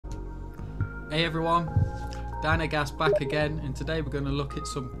Hey everyone, Danagas back again, and today we're going to look at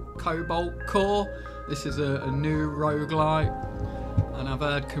some COBALT core. This is a new roguelike, and I've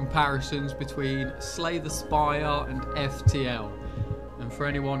heard comparisons between Slay the Spire and FTL. And for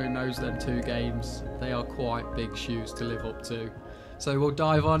anyone who knows them two games, they are quite big shoes to live up to. So we'll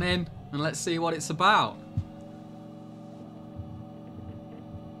dive on in and let's see what it's about.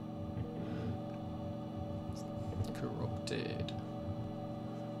 Corrupted.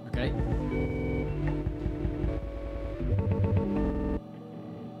 Okay.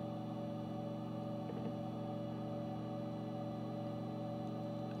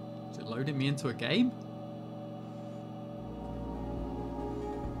 Is it loading me into a game?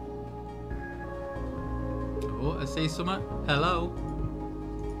 Oh, I see something. Hello.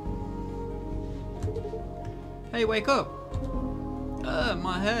 Hey, wake up.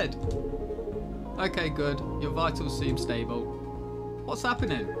 My head. Okay, good. Your vitals seem stable. What's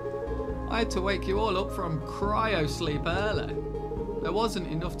happening? I had to wake you all up from cryo sleep early. There wasn't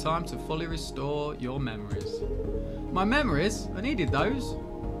enough time to fully restore your memories. My memories? I needed those,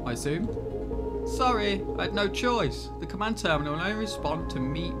 I assume. Sorry, I had no choice. The command terminal will only respond to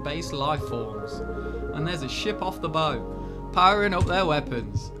meat-based life forms. And there's a ship off the bow, powering up their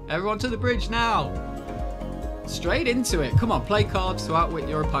weapons. Everyone to the bridge now! Straight into it. Come on, play cards to outwit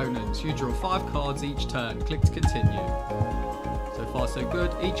your opponents. You draw 5 cards each turn. Click to continue. So far so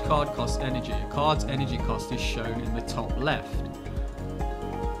good. Each card costs energy. A card's energy cost is shown in the top left.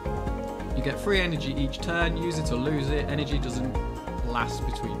 You get 3 energy each turn. Use it or lose it. Energy doesn't last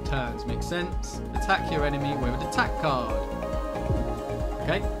between turns. Makes sense. Attack your enemy with an attack card.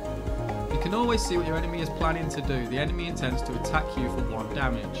 Okay. You can always see what your enemy is planning to do. The enemy intends to attack you for 1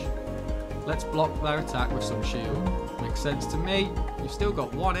 damage. Let's block their attack with some shield. Makes sense to me. You've still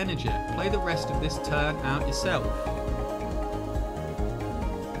got 1 energy. Play the rest of this turn out yourself.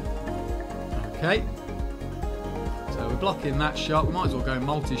 Okay. So we're blocking that shot. We might as well go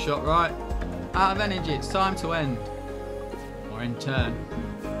multi-shot, right? Out of energy. It's time to end. Or end turn.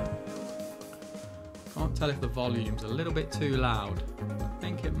 Can't tell if the volume's a little bit too loud. I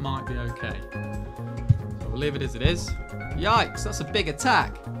think it might be okay. So we'll leave it as it is. Yikes, that's a big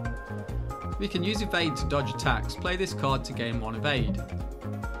attack. We can use evade to dodge attacks. Play this card to gain 1 evade.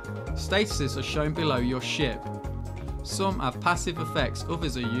 Statuses are shown below your ship. Some have passive effects,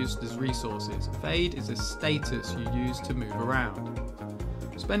 others are used as resources. Evade is a status you use to move around.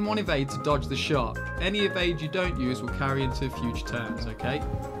 Spend 1 evade to dodge the shot. Any evade you don't use will carry into future turns, okay?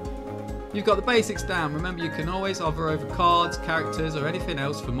 You've got the basics down. Remember, you can always hover over cards, characters, or anything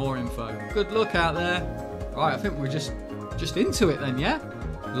else for more info. Good luck out there. Right, I think we're just into it then, yeah?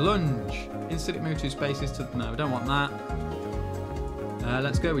 Lunge. Instantly move 2 spaces to... No, we don't want that.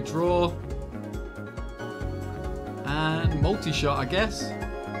 Let's go with draw. And multi-shot, I guess.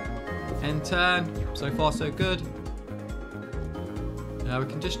 End turn. So far, so good. We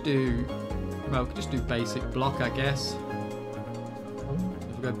can just do... Well, we can just do basic block, I guess.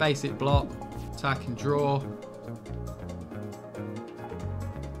 If we go basic block, attack and draw.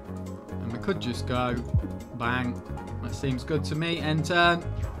 And we could just go bang. That seems good to me. End turn.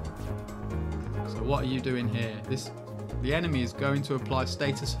 So what are you doing here? The enemy is going to apply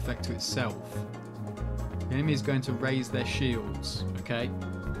status effect to itself. The enemy is going to raise their shields. Okay.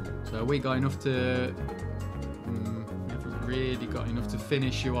 So we got enough to... we haven't really got enough to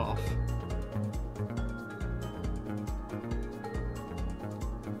finish you off.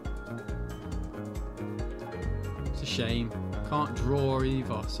 It's a shame. Can't draw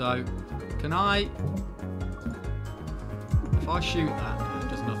either. So can I... If I shoot that, it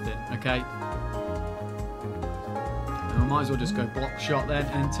does nothing. Okay. And I might as well just go block shot then.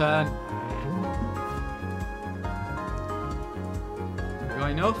 End turn.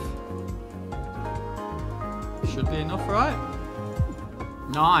 Got enough? Should be enough, right?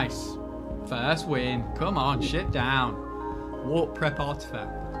 Nice. First win. Come on, ship down. Warp prep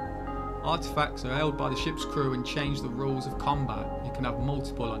artifact. Artifacts are held by the ship's crew and change the rules of combat. You can have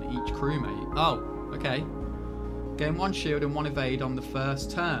multiple on each crewmate. Oh, okay. Gain 1 shield and 1 evade on the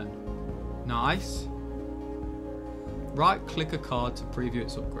first turn. Nice. Right click a card to preview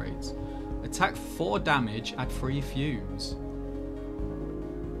its upgrades. Attack 4 damage, add 3 fumes.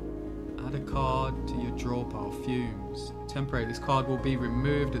 Add a card to your draw pile. Fumes. Temporary. This card will be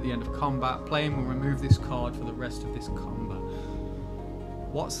removed at the end of combat. Playing will remove this card for the rest of this combat.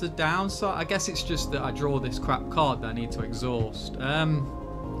 What's the downside? I guess it's just that I draw this crap card that I need to exhaust.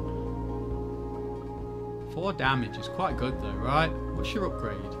 4 damage is quite good though, right? What's your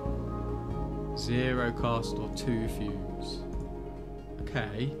upgrade? 0 cost or 2 fumes.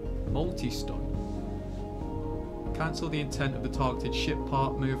 Okay. Multi-stun. Cancel the intent of the targeted ship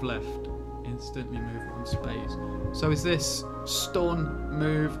part, move left. Instantly move one space. So is this stun,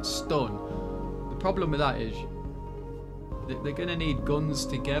 move, stun? The problem with that is they're going to need guns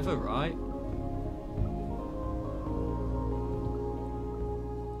together, right?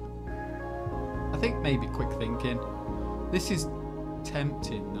 I think maybe quick thinking. This is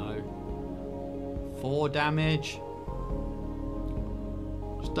tempting though. 4 damage.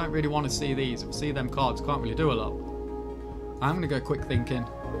 Just don't really want to see these. If I see them cards, can't really do a lot. I'm going to go quick thinking.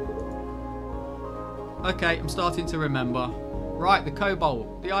 Okay, I'm starting to remember. Right, the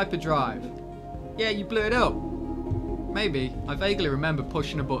COBALT, the hyperdrive. Yeah, you blew it up. Maybe. I vaguely remember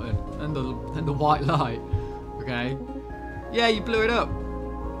pushing a button and the white light. Okay. Yeah, you blew it up.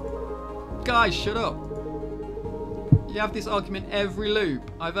 Guys, shut up. You have this argument every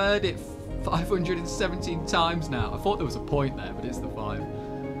loop. I've heard it 517 times now. I thought there was a point there, but it's the 5.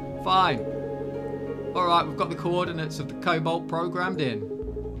 Fine. Alright, we've got the coordinates of the COBALT programmed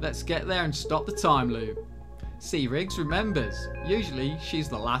in. Let's get there and stop the time loop. C. Riggs remembers. Usually, she's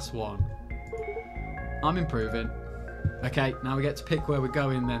the last one. I'm improving. Okay, now we get to pick where we're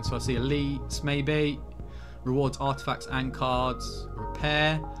going then. So I see elites, maybe. Rewards, artifacts and cards.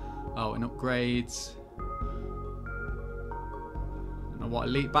 Repair. Oh, and upgrades. I don't know what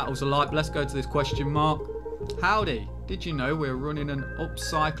elite battles are like, but let's go to this question mark. Howdy. Did you know we're running an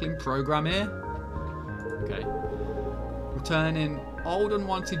upcycling program here? Okay. Returning old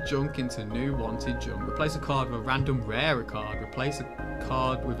unwanted junk into new wanted junk. Replace a card with a random rarer card. Replace a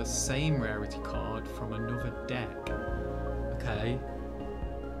card with the same rarity card from another deck. Okay.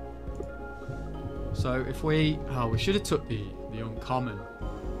 So if we... Oh, we should have took the uncommon.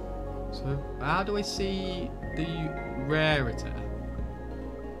 So how do I see the rarity?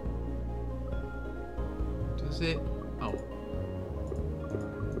 Does it... Oh.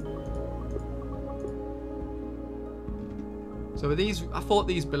 So are these... I thought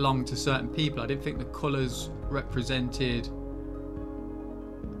these belonged to certain people. I didn't think the colours represented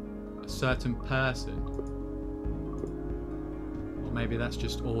a certain person. Or maybe that's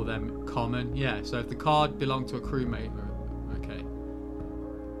just all them common. Yeah, so if the card belonged to a crewmate... Okay.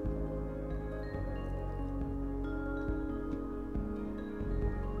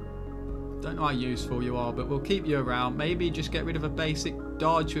 Don't know how useful you are, but we'll keep you around. Maybe just get rid of a basic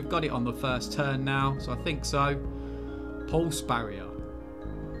dodge. We've got it on the first turn now, so I think so. Pulse barrier.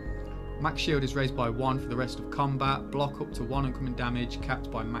 Max shield is raised by 1 for the rest of combat. Block up to 1 incoming damage,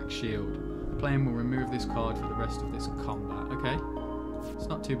 capped by max shield. Player will remove this card for the rest of this combat. Okay, it's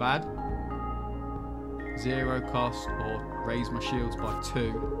not too bad. 0 cost, or raise my shields by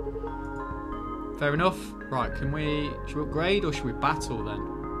 2. Fair enough. Right, should we upgrade or should we battle then?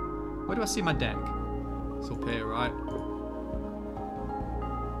 Where do I see my deck? It's up here, right?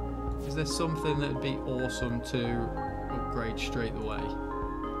 Is there something that would be awesome to upgrade straight away?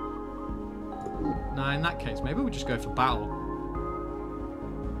 No, in that case, maybe we'll just go for battle.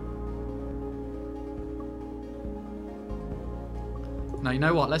 No, you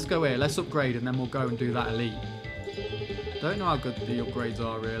know what? Let's go here. Let's upgrade and then we'll go and do that elite. Don't know how good the upgrades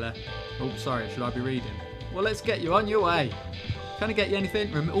are, really. Oh, sorry. Should I be reading? Well, let's get you on your way. Can I get you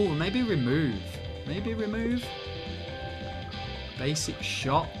anything? Oh, maybe remove. Maybe remove. Basic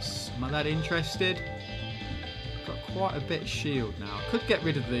shots. Am I that interested? Got quite a bit of shield now. I could get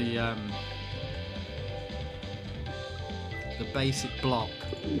rid of the basic block.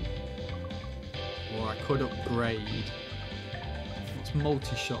 Or I could upgrade. What's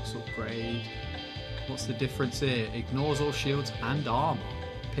multi-shots upgrade? What's the difference here? Ignores all shields and armor.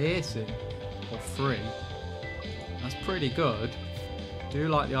 Piercing. Or 3. That's pretty good. Do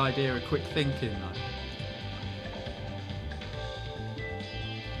like the idea of quick thinking though.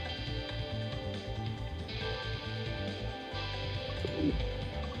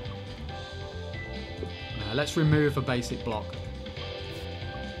 Now let's remove a basic block.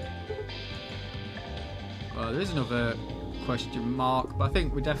 There is another question mark, but I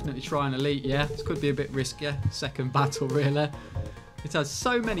think we're definitely trying elite. Yeah, this could be a bit riskier. Second battle, really. It has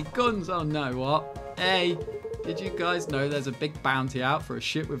so many guns. Oh no, what? Hey. Did you guys know there's a big bounty out for a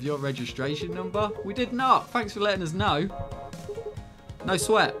ship with your registration number? We did not. Thanks for letting us know. No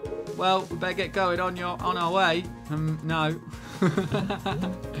sweat. Well, we better get going on our way. No.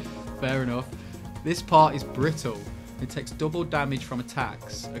 Fair enough. This part is brittle. It takes double damage from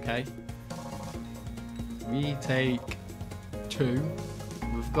attacks. Okay. We take 2.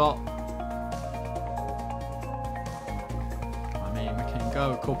 We've got... I mean, we can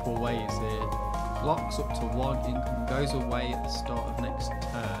go a couple ways here. Blocks up to 1 income, goes away at the start of next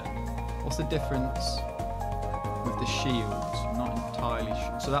turn. What's the difference with the shields? I'm not entirely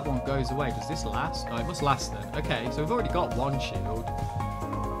sure. So that one goes away. Does this last? Oh, it must last then. Okay, so we've already got 1 shield.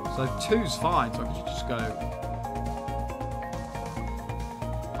 So 2's fine, so I can just go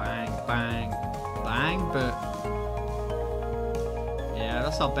bang, bang, bang, but yeah,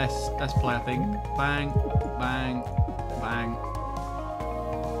 that's our best play, I think. Bang, bang, bang.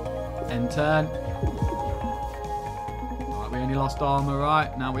 End turn. Right, we only lost armor,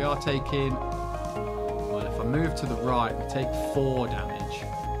 right? Now we are taking, well, if I move to the right, we take 4 damage,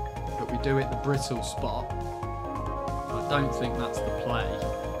 but we do it the brittle spot. I don't think that's the play.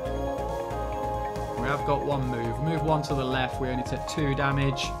 We have got one move. Move 1 to the left, we only take 2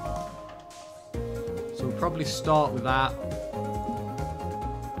 damage. So we'll probably start with that.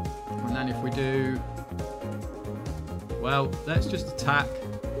 And then if we do, well, let's just attack.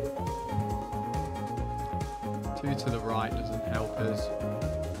 2 to the right doesn't help us.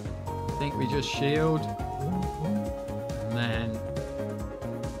 I think we just shield. And then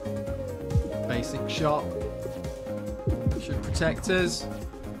basic shot. Should protect us.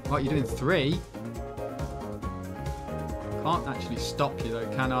 Right, you're doing 3. Can't actually stop you though,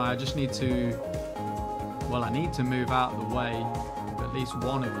 can I? I just need to, well, I need to move out of the way of at least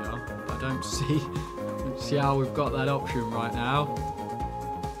one of you, but I don't see how we've got that option right now.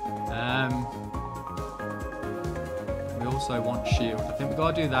 We also want shield. I think we've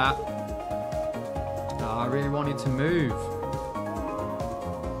got to do that. I really wanted to move.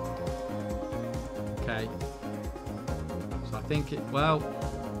 Okay. So I think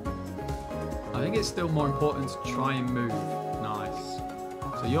I think it's still more important to try and move. Nice.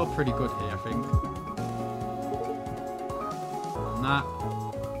 So you're pretty good here, I think. On that.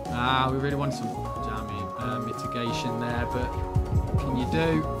 We really want some jamming, mitigation there, but what can you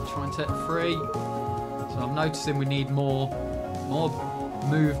do? Try and take 3. So I'm noticing we need more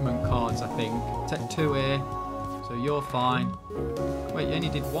movement cards, I think. Take 2 here. So you're fine. Wait, you only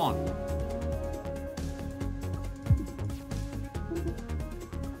did 1.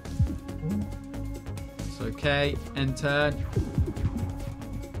 Okay, end turn.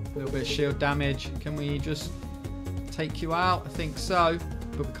 A little bit of shield damage. Can we just take you out? I think so,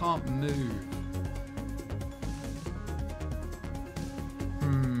 but we can't move.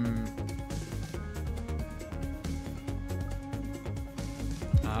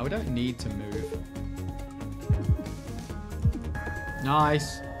 We don't need to move.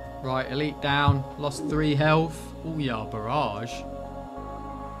 Nice. Right, elite down. Lost 3 health. Oh yeah, barrage.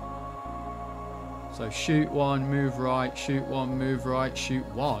 So shoot 1, move right, shoot 1, move right, shoot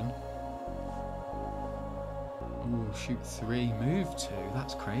 1. Ooh, shoot 3, move 2.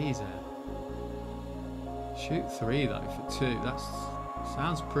 That's crazy. Shoot 3 though for 2. That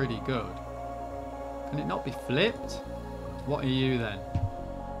sounds pretty good. Can it not be flipped? What are you then?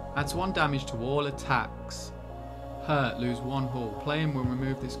 Adds 1 damage to all attacks. Hurt, lose 1 hull. Playing will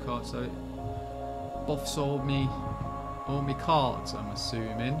remove this card, so it buffs all me cards, I'm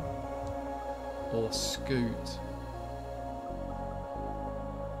assuming. Or scoot.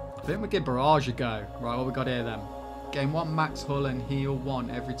 I think we give barrage a go. Right, what we got here then? Gain 1 max hull and heal 1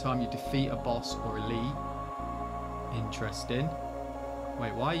 every time you defeat a boss or elite. Interesting.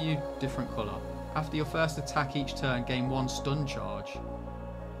 Wait, why are you different colour? After your first attack each turn, gain 1 stun charge.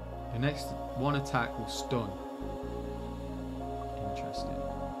 Your next 1 attack will stun. Interesting.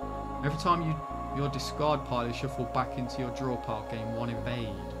 Every time your discard pile is shuffled back into your draw pile, gain 1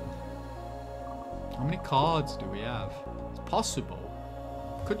 evade. How many cards do we have? It's possible.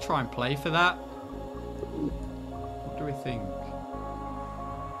 Could try and play for that. What do we think?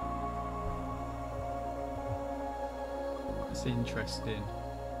 That's interesting.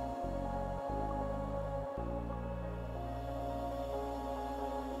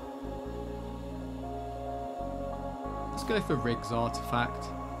 Let's go for Rig's artifact.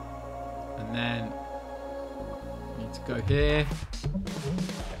 And then we need to go here.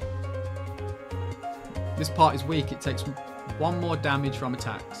 This part is weak. It takes 1 more damage from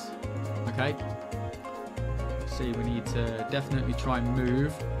attacks. Okay. See, we need to definitely try and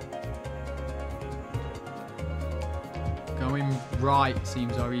move. Going right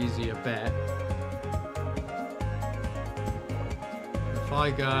seems our easier bet. If I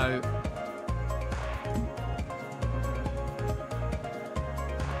go...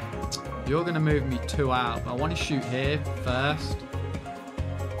 You're going to move me 2 out. I want to shoot here first.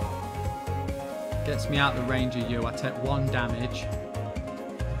 Gets me out the range of you. I take 1 damage.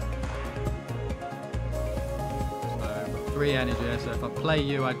 So I've got 3 energy. So if I play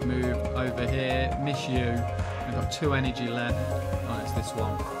you, I'd move over here. Miss you. I've got 2 energy left. Oh, it's this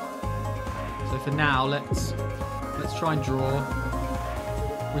one. So for now, let's try and draw.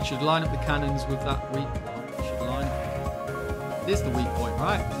 We should line up the cannons with that weak one. We should line up. This is the weak point,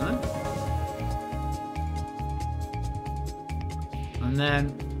 right? No? And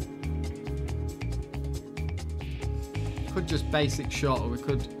then Could just basic shot, or we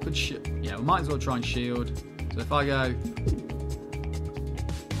could yeah, we might as well try and shield. So if I go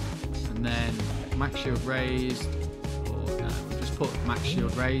and then max shield raised, or no, just put max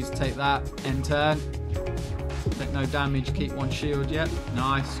shield raised, take that, end turn. Take no damage, keep one shield, yep,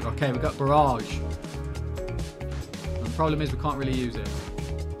 nice. Okay, we got barrage. And the problem is we can't really use it.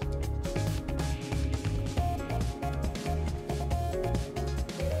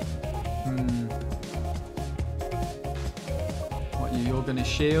 You're going to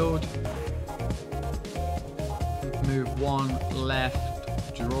shield. Move one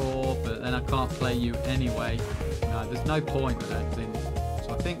left, draw, but then I can't play you anyway. No, there's no point, I don't think.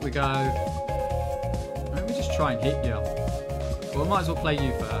 So I think we go... Maybe we just try and hit you. Well, we might as well play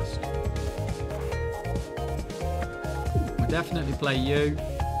you first. We'll definitely play you.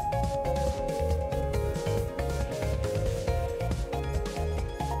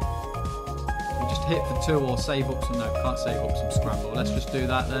 Hit for 2 or save up some... No, can't save up some scramble. Let's just do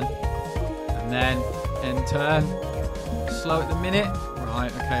that then. And then end turn. Slow at the minute. Right,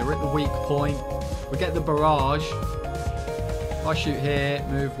 okay, we're at the weak point. We get the barrage. If I shoot here,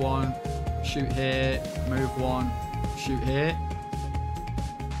 move one, shoot here, move one, shoot here.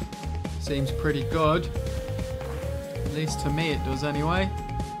 Seems pretty good. At least to me it does anyway.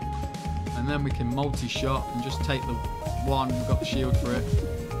 And then we can multi-shot and just take the one. We've got the shield for it.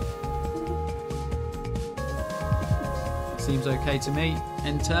 Seems okay to me.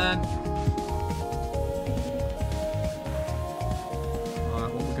 End turn.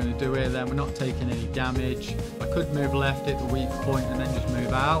 Alright, what we're going to do here then, we're not taking any damage. I could move left at the weak point and then just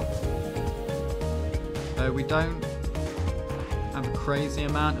move out. Though we don't have a crazy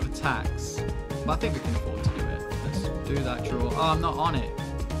amount of attacks. But I think we can afford to do it. Let's do that draw. Oh, I'm not on it.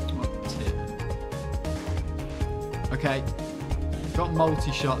 What tip. Okay. Got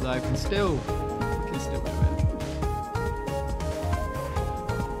multi-shot though. We can still do it.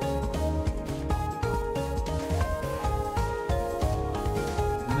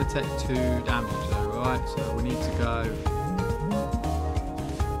 Take 2 damage though, right? So we need to go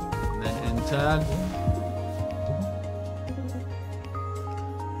and then end turn.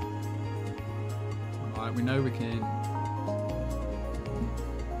 Alright, we know we can.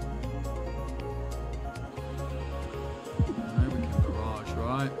 Barrage,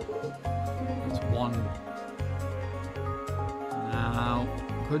 right? That's 1. Now,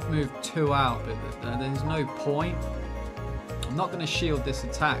 could move 2 out, but there's no point. I'm not going to shield this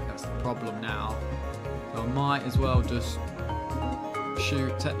attack, that's the problem now. So I might as well just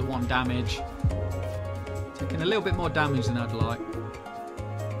shoot, take the 1 damage. Taking a little bit more damage than I'd like.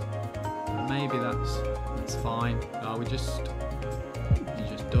 Maybe that's fine. Oh, you're just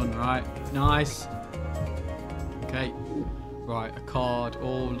done, right? Nice. Okay. Right, a card,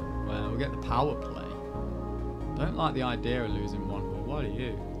 all... Well, we'll get the power play. Don't like the idea of losing 1. Well, what are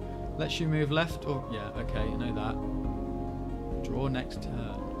you? Lets you move left or... Yeah, okay, you know that. Draw next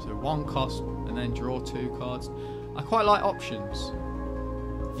turn. So 1 cost and then draw 2 cards. I quite like options.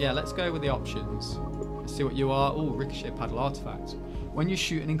 Yeah, let's go with the options. Let's see what you are. Oh, ricochet paddle artifact. When you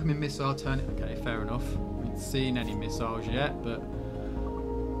shoot an incoming missile, turn it. Okay, fair enough. We haven't seen any missiles yet, but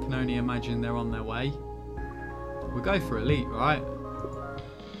can only imagine they're on their way. We'll go for elite, right?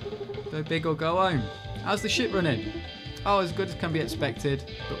 Go big or go home. How's the ship running? Oh, as good as can be expected,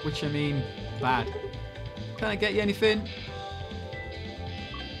 but which I mean, bad. Can I get you anything?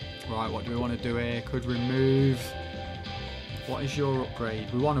 Right, what do we want to do here? Could remove. What is your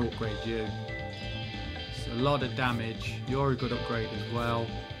upgrade? We want to upgrade you. It's a lot of damage. You're a good upgrade as well.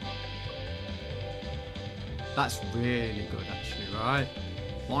 That's really good actually, right?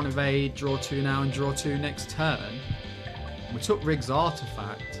 1 evade, draw 2 now and draw 2 next turn. We took Rig's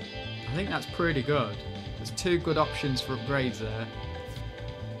artifact. I think that's pretty good. There's 2 good options for upgrades there.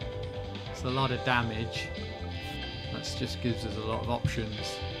 It's a lot of damage. That just gives us a lot of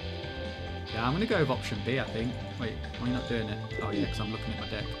options. Yeah, I'm going to go with option B, I think. Wait, why are you not doing it? Oh yeah, because I'm looking at my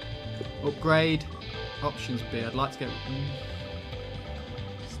deck. Upgrade. Options B. I'd like to get...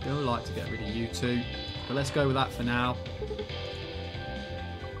 Still like to get rid of you 2. But let's go with that for now.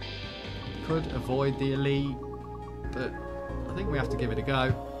 Could avoid the elite. But I think we have to give it a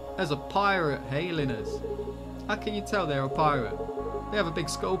go. There's a pirate hailing us. How can you tell they're a pirate? They have a big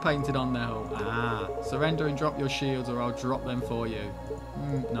skull painted on their hull. Ah. Surrender and drop your shields or I'll drop them for you.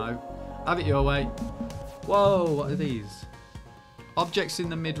 No. Have it your way. Whoa, what are these? Objects in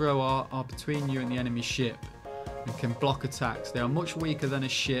the mid-row are between you and the enemy ship and can block attacks. They are much weaker than a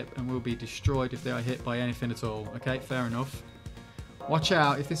ship and will be destroyed if they are hit by anything at all. Okay, fair enough. Watch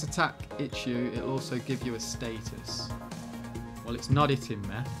out, if this attack hits you, it'll also give you a status. Well, it's not hitting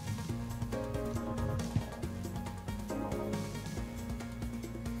me.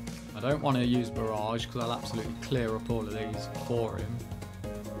 don't want to use barrage because I'll absolutely clear up all of these for him.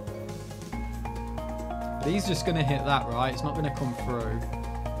 But he's just going to hit that, right? It's not going to come through.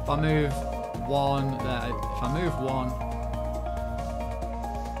 If I move one there, if I move one,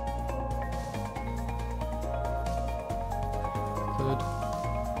 could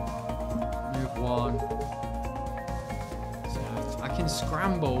move one. So I can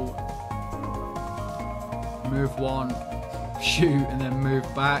scramble, move one, shoot, and then move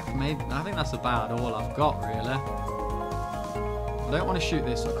back. Maybe I think that's about all I've got really. I don't want to shoot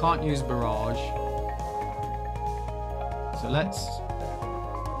this, so I can't use barrage. So let's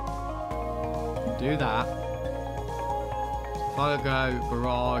do that. If I go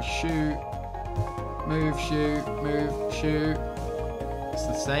barrage, shoot, move, shoot, move, shoot, it's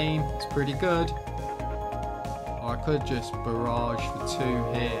the same. It's pretty good. Or I could just barrage for 2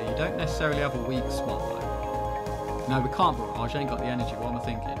 here. You don't necessarily have a weak spot though. No, we can't barrage. I ain't got the energy. What am I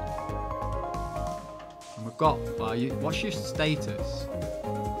thinking? And we've got. What's your status?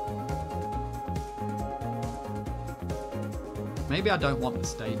 Maybe I don't want the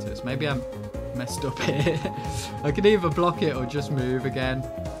status. Maybe I'm messed up here. I can either block it or just move again.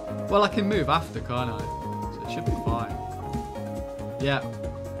 Well, I can move after, can't I? So it should be fine. Yeah,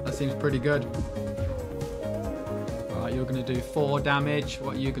 that seems pretty good. Right, you're going to do 4 damage.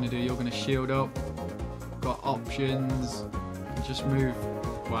 What are you going to do? You're going to shield up. Got options. Just move.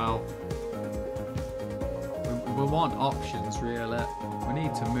 Well, we want options, really. We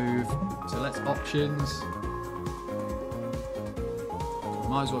need to move. So let's options.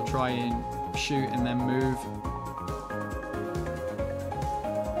 Might as well try and shoot and then move.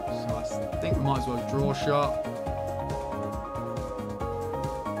 So I think we might as well draw shot.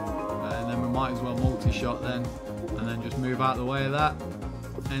 And then we might as well multi-shot then. And then just move out of the way of that.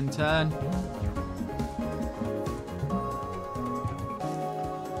 End turn.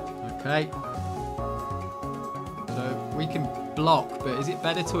 Okay. So we can block, but is it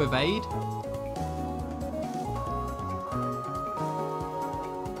better to evade?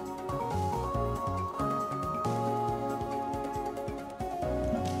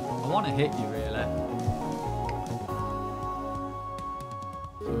 I want to hit you really.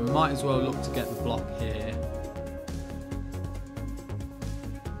 So we might as well look to get the block here.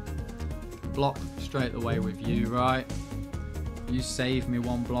 Block straight away with you, right? You save me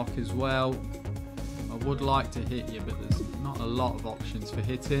 1 block as well. I would like to hit you, but there's not a lot of options for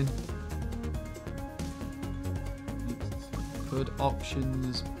hitting. Could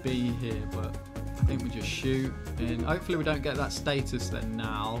options be here, but I think we just shoot. And hopefully we don't get that status then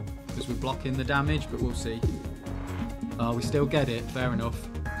now, because we're blocking the damage, but we'll see. We still get it, fair enough.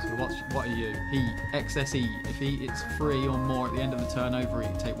 So what are you? Heat, excess heat. If heat it's 3 or more at the end of the turn over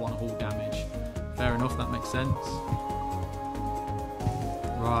heat, take 1 hull damage. Fair enough, that makes sense.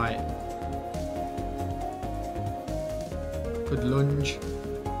 Right. Could lunge.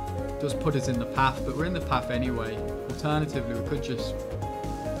 Does put us in the path, but we're in the path anyway. Alternatively, we could just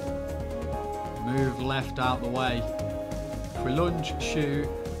move left out the way. If we lunge, shoot,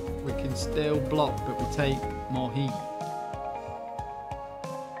 we can still block, but we take more heat.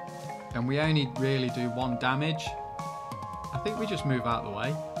 And we only really do 1 damage. I think we just move out of the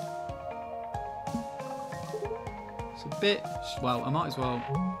way. It's a bit, well, I might as well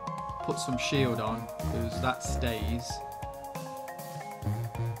put some shield on, because that stays.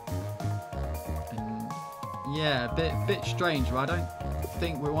 And yeah, a bit strange, but I don't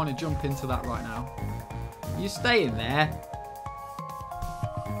think we want to jump into that right now. You stay in there.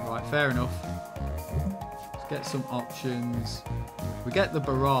 Right, fair enough. Let's get some options. We get the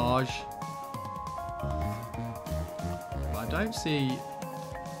barrage. But I don't see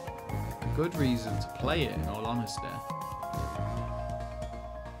a good reason to play it, in all honesty.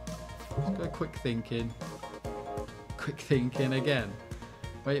 Let's go quick thinking. Quick thinking again.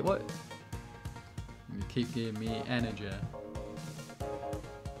 Wait, what? You keep giving me energy.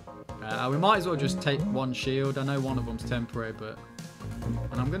 We might as well just take 1 shield. I know one of them's temporary, but...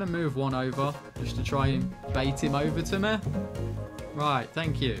 And I'm going to move 1 over, just to try and bait him over to me. Right,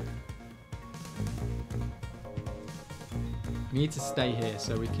 thank you. We need to stay here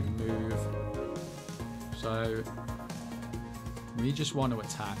so we can move. So... We just want to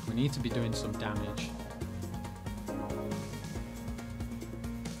attack. We need to be doing some damage.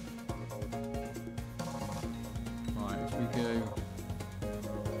 Right, if we go...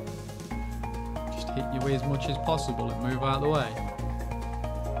 Just hit your way as much as possible and move out of the way.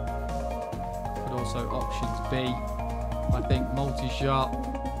 But also options B. I think multi-shot,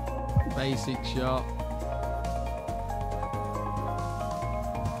 basic shot.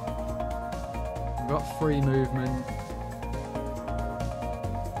 We've got free movement.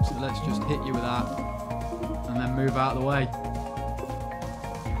 So let's just hit you with that. And then move out of the way.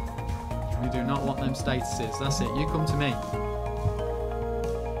 We do not want them statuses. That's it. You come to me.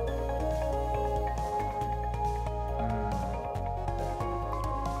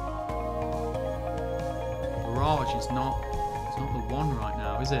 Barrage is not... It's not the one right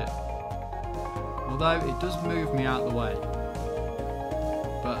now, is it? Although it does move me out of the way.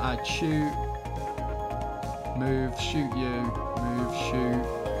 But I'd shoot... Move, shoot you. Move, shoot.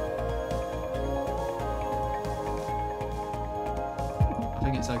 I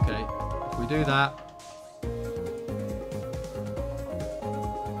think it's okay. If we do that...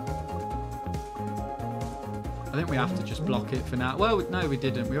 I think we have to just block it for now. Well, no, we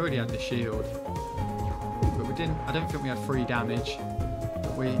didn't. We already had the shield. But we didn't... I don't think we had free damage.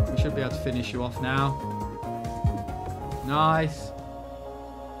 But we should be able to finish you off now. Nice.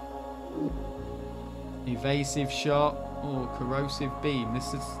 Evasive shot. Oh, corrosive beam.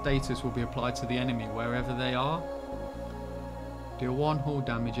 This status will be applied to the enemy wherever they are. Deal 1 hull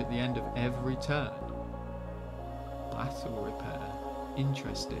damage at the end of every turn. Battle repair.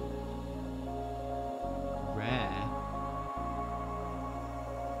 Interesting. Rare.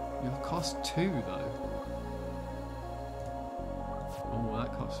 You'll cost 2 though. Oh,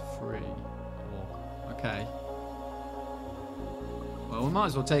 that costs 3. Oh, okay. Well, we might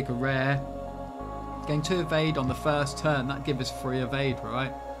as well take a rare. Gain 2 evade on the first turn. That gives us 3 evade,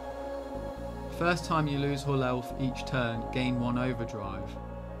 right? First time you lose hull health each turn, gain 1 overdrive.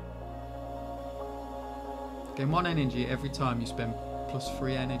 Gain 1 energy every time you spend plus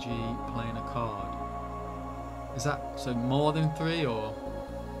 3 energy playing a card. Is that so more than 3 or?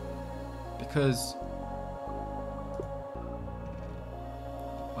 Because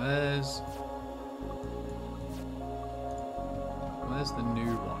where's the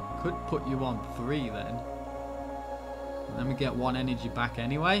new one? Could put you on 3 then. And then we get 1 energy back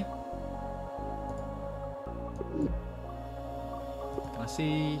anyway. Can I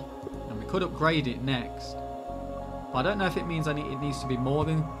see? And we could upgrade it next. But I don't know if it means it needs to be more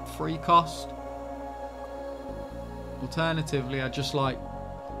than 3 cost. Alternatively, I just like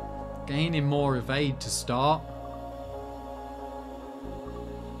gaining more evade to start.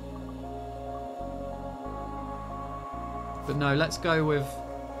 But no, let's go with...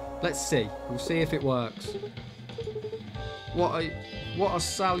 Let's see. We'll see if it works. What are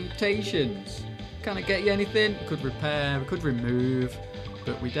salutations? Can I get you anything? We could repair, we could remove,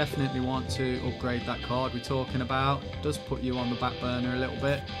 but we definitely want to upgrade that card we're talking about. It does put you on the back burner a little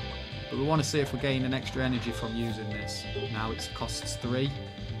bit, but we want to see if we gain an extra energy from using this. Now it costs 3,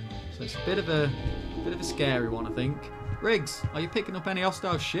 so it's a bit of a scary one, I think. Riggs, are you picking up any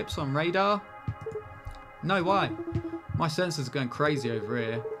hostile ships on radar? No, why? My sensors are going crazy over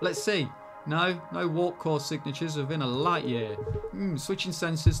here. Let's see. No warp core signatures within a light year. Switching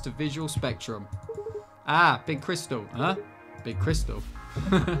sensors to visual spectrum. Ah, big crystal. Huh? Big crystal.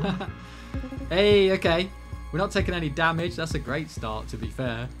 Hey, okay. We're not taking any damage. That's a great start, to be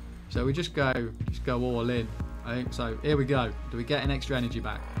fair. So we just go all in. I think so. Here we go. Do we get an extra energy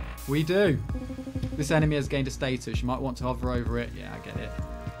back? We do. This enemy has gained a status. You might want to hover over it. Yeah, I get it.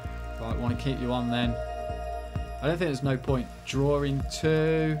 Right, want to keep you on then. I don't think there's no point drawing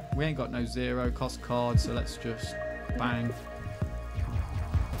 2. We ain't got no 0 cost cards, so let's just bang.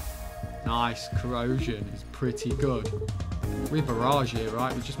 Nice. Corrosion is pretty good. We barrage here,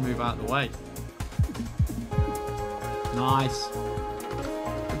 right? We just move out of the way. Nice.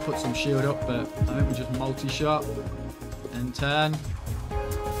 We put some shield up, but I think we just multi-shot and turn.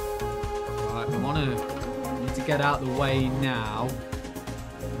 Right, we need to get out of the way now.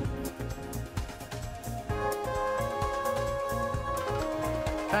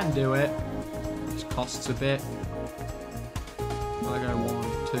 Can do it. Just costs a bit. I go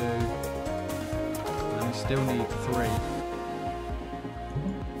 1, 2, and we still need 3.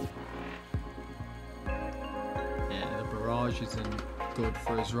 Yeah, the barrage isn't good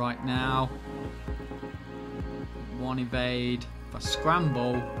for us right now. 1 evade. If I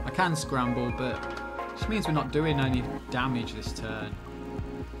scramble, I can scramble, but it just means we're not doing any damage this turn.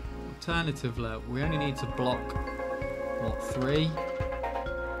 Alternatively, we only need to block, what, 3?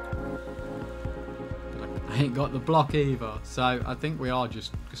 I ain't got the block either, so I think we are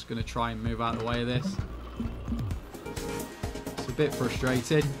just going to try and move out of the way of this. It's a bit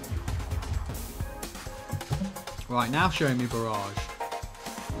frustrating. Right, now showing me barrage.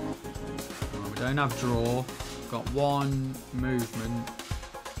 Oh, we don't have draw. We've got 1 movement.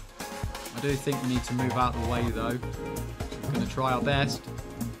 I do think we need to move out of the way though. So we're going to try our best.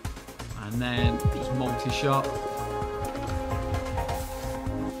 And then just multi-shot.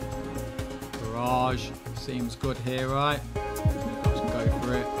 Barrage. Seems good here, right? Let's go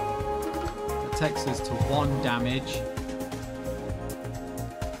for it. takes us to 1 damage.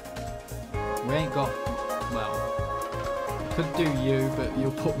 We ain't got, well, I could do you, but you'll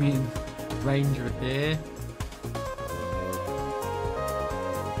put me in range of here.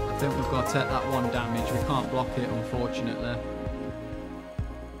 I think we've got to take that 1 damage. We can't block it, unfortunately.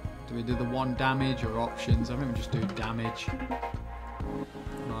 Do we do the 1 damage or options? I think we just do damage.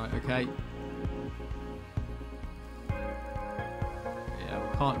 Right, okay. Yeah,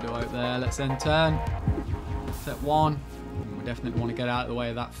 we can't do out there. Let's end turn. Set 1. We definitely want to get out of the way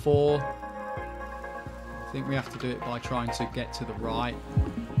of that 4. I think we have to do it by trying to get to the right.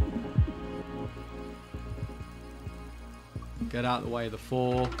 Get out of the way of the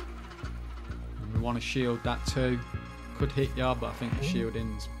 4. And we want to shield that 2. Could hit ya, but I think the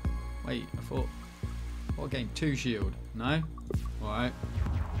shielding's... Wait, I thought I gained 2 shield. No? Alright.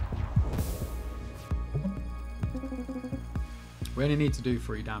 We only need to do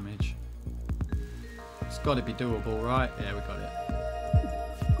 3 damage. It's got to be doable, right? Yeah, we got it.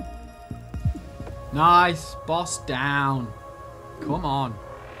 Nice. Boss down. Come on.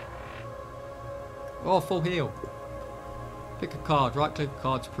 Oh, full heal. Pick a card. Right click a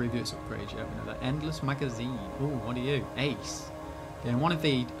card to preview its upgrade. You have another endless magazine. Ooh, what are you? Ace. Gain 1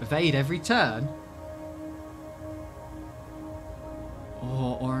 evade every turn.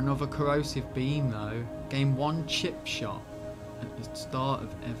 Oh, or another corrosive beam though. Gain 1 chip shot at the start of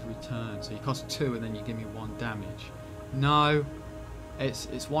every turn. So you cost 2 and then you give me 1 damage. No.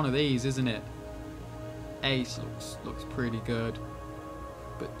 It's one of these, isn't it? Ace looks pretty good.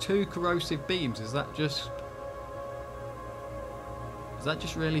 But 2 corrosive beams, is that just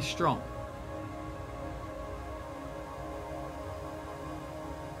really strong?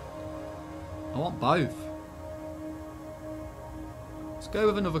 I want both. Let's go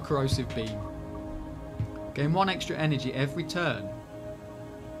with another corrosive beam. Gain 1 extra energy every turn.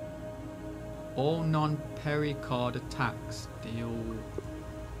 All non-peri card attacks deal.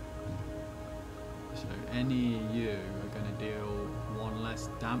 So any of you are going to deal 1 less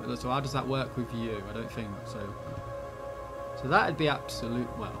damage. So how does that work with you? I don't think so. So that'd be absolute,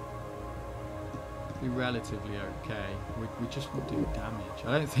 well, be relatively okay. We just would do damage.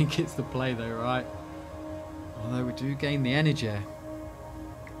 I don't think it's the play though, right? Although we do gain the energy.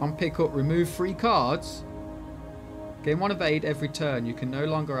 On pick up, remove 3 cards. Gain 1 evade every turn. You can no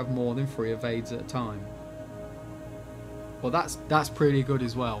longer have more than 3 evades at a time. Well, that's pretty good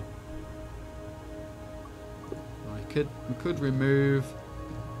as well. We could remove.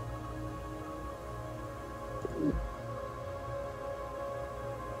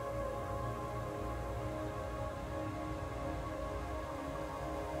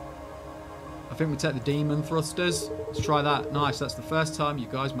 I think we take the demon thrusters. Let's try that. Nice, that's the first time you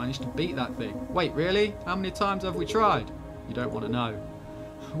guys managed to beat that thing. Wait, really? How many times have we tried? You don't want to know.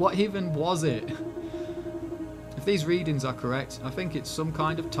 What even was it? If these readings are correct, I think it's some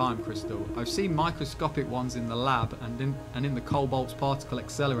kind of time crystal. I've seen microscopic ones in the lab and in the COBALT's particle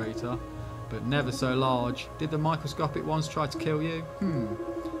accelerator, but never so large. Did the microscopic ones try to kill you?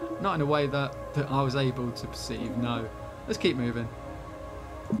 Not in a way that I was able to perceive, no. Let's keep moving.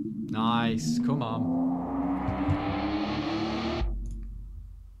 Nice, come on.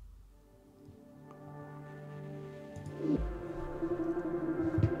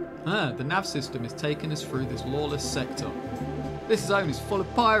 The nav system is taking us through this lawless sector. This zone is full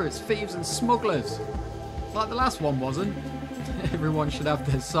of pirates, thieves and smugglers. Like the last one wasn't. Everyone should have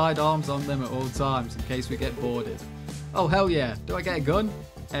their sidearms on them at all times in case we get boarded. Oh hell yeah, do I get a gun?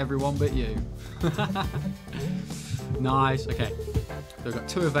 Everyone but you. Nice, okay. So we've got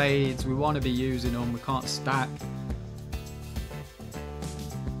 2 evades, we want to be using them, we can't stack.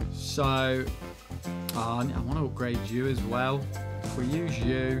 So, I want to upgrade you as well. If we use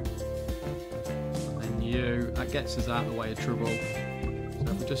you, and then you, that gets us out of the way of trouble. So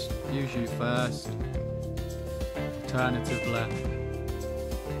if we just use you first, alternatively.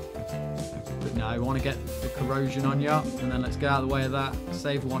 But no, we want to get the corrosion on you, and then let's get out of the way of that.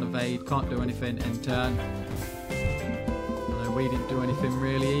 Save 1 evade, can't do anything, end turn. We didn't do anything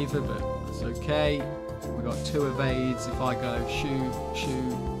really either, but that's okay. We got 2 evades. If I go shoot,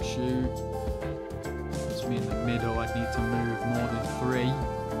 shoot, shoot, puts me in the middle. I'd need to move more than 3.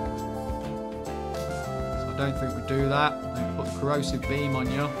 So I don't think we do that. I put the corrosive beam on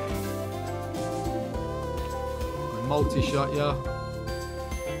you. I multi-shot you.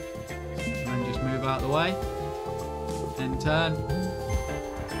 And then just move out of the way. End turn.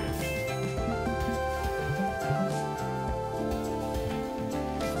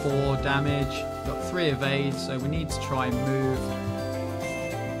 4 damage, got 3 evades, so we need to try and move.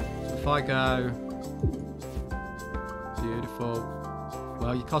 So if I go, beautiful.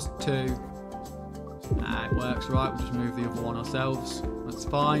 Well, you cost 2. Nah, it works right. We'll just move the other one ourselves. That's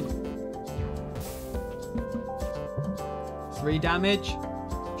fine. 3 damage.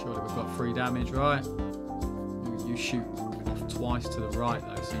 Surely we've got 3 damage, right? You shoot off twice to the right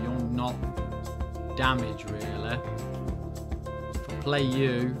though, so you're not damage really. If I play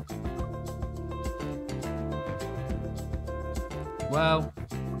you, well,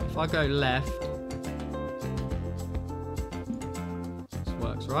 if I go left, this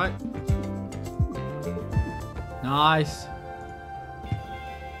works, right? Nice.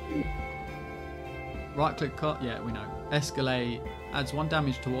 Right click cut, yeah, we know. Escalate adds 1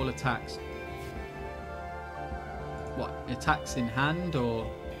 damage to all attacks. What, attacks in hand or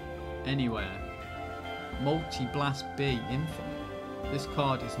anywhere? Multi-blast B, infinite. This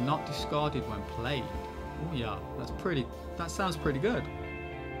card is not discarded when played. Oh yeah, that sounds pretty good.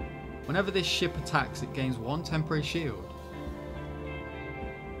 Whenever this ship attacks, it gains 1 temporary shield.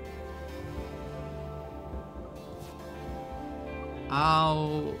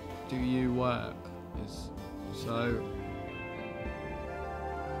 How do you work?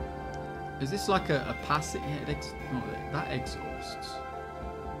 Is this like a passive? Yeah, that exhausts.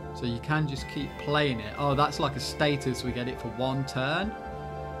 So you can just keep playing it. Oh, that's like a status. We get it for 1 turn.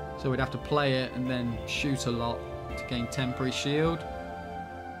 So we'd have to play it and then shoot a lot to gain temporary shield.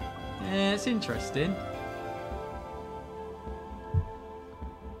 Yeah, it's interesting.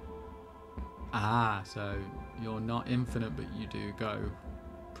 Ah, so you're not infinite, but you do go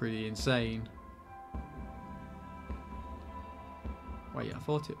pretty insane. Wait, I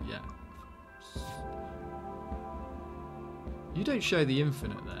thought it, yeah. You don't show the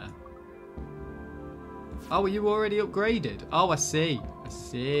infinite there. Oh, were you already upgraded? Oh, I see. I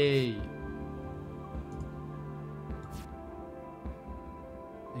see.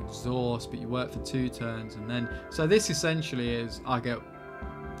 Exhaust, but you work for 2 turns and then... So this essentially is, I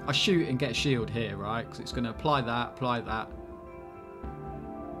shoot and get a shield here, right? Because it's going to apply that.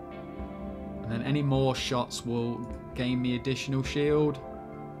 And then any more shots will gain me additional shield.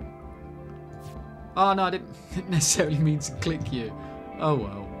 Oh no, I didn't necessarily mean to click you. Oh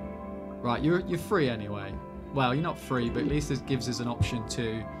well. Right, you're free anyway. Well, you're not free, but at least this gives us an option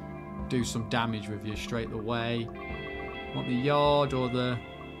to do some damage with you straight away. Want the yard or the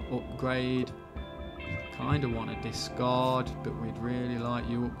upgrade? Kind of want to discard, but we'd really like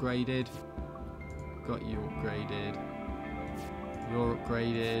you upgraded. Got you upgraded. You're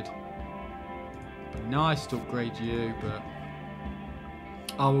upgraded. Be nice to upgrade you, but...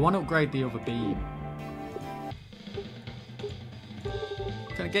 Oh, we want to upgrade the other beam.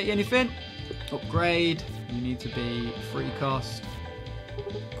 Can I get you anything? Upgrade. You need to be free cost.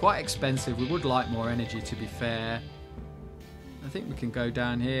 Quite expensive. We would like more energy, to be fair. I think we can go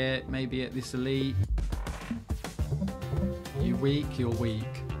down here. Maybe at this elite. You weak? You're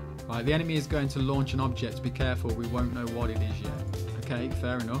weak. Right, the enemy is going to launch an object. Be careful. We won't know what it is yet. Okay,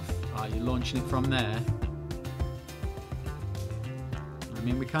 fair enough. You're launching it from there. I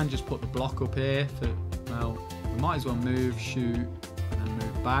mean, we can just put the block up here. Well, we might as well move, shoot, and then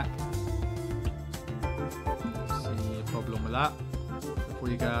move back. See a problem with that. If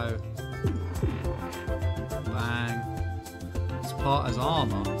we go, bang. This part has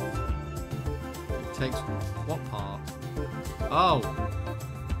armor. It takes what part? Oh.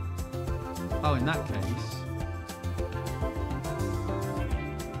 Oh, in that case.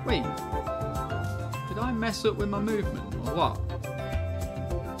 Wait. Did I mess up with my movement or what?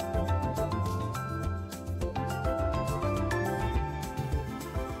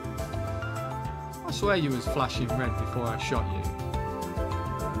 I swear you was flashing red before I shot you.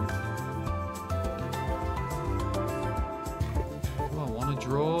 Do I want to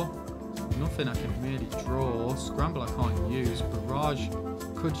draw? Nothing I can really draw. Scramble I can't use. Barrage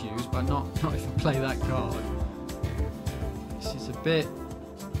could use, but not if I play that card. This is a bit...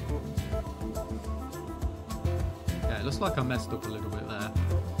 Yeah, it looks like I messed up a little bit there.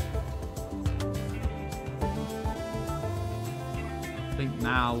 I think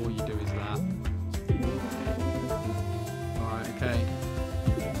now all you do is that. Alright, okay.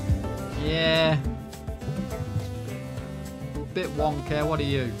 Yeah. Bit wonky. What are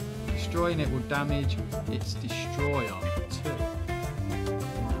you? Destroying it will damage its destroyer too.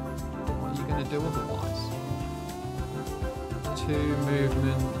 What are you going to do otherwise? 2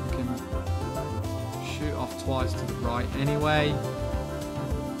 movement. You can shoot off twice to the right anyway.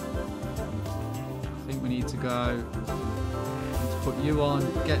 I think we need to go. Let's put you on.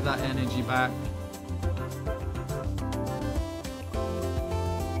 Get that energy back.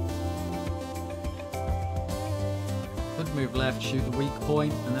 Move left, shoot the weak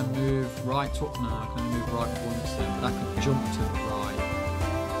point, and then move right up. No, I can only move right once then, but I can jump to the right.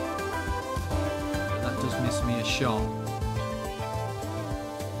 Yeah, does miss me a shot.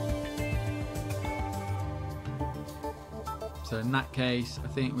 So in that case, I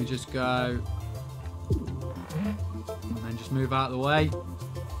think we just go and then just move out of the way.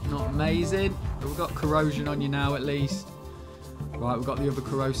 Not amazing, but we've got corrosion on you now at least. Right, we've got the other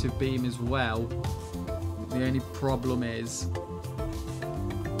corrosive beam as well. The only problem is,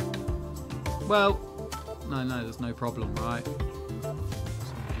 well, no, there's no problem, right? So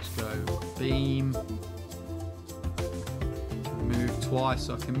just go beam, move twice,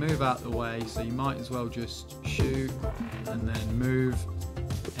 so I can move out the way. So you might as well just shoot and then move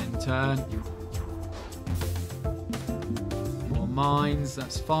and turn. More mines,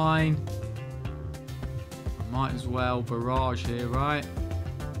 that's fine. I might as well barrage here, right?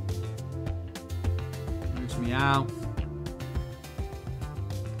 Moves me out.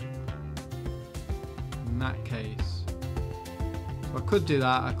 In that case, so I could do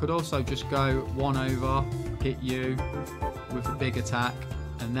that. I could also just go 1 over, hit you with a big attack,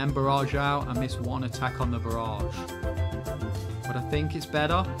 and then barrage out and miss 1 attack on the barrage. But I think it's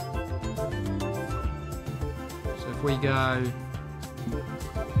better. So if we go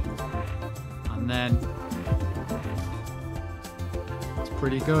and then, it's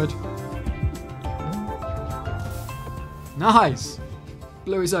pretty good. Nice!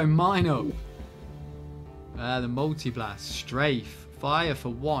 Blew his own mine up. The multi-blast, strafe. Fire for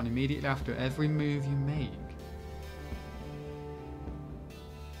 1 immediately after every move you make.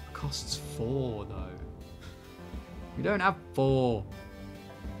 Costs 4 though. We don't have 4.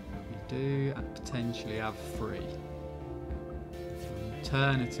 We do potentially have 3.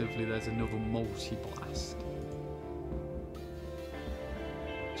 Alternatively, there's another multi-blast.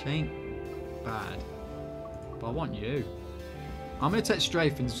 Which ain't bad. But I want you. I'm going to take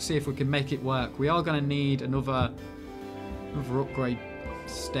strafe and see if we can make it work. We are going to need another upgrade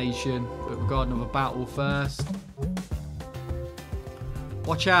station, but we've got another battle first.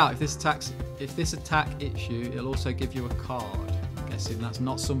 Watch out, if this attack hits you, it'll also give you a card. I'm guessing that's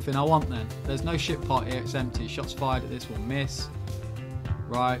not something I want then. There's no ship pot here, it's empty. Shots fired at this will miss.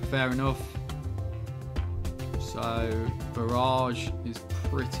 Right, fair enough. So barrage is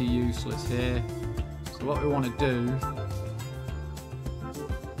pretty useless here. So what we want to do,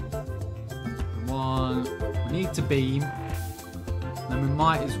 we need to beam, then we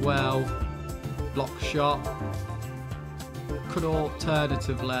might as well block shot. Could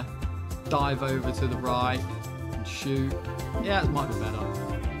alternatively dive over to the right and shoot. Yeah, it might be better.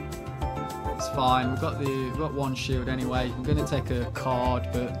 It's fine. We've got 1 shield anyway. I'm going to take a card,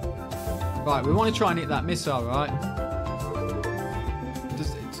 but right, we want to try and hit that missile, right?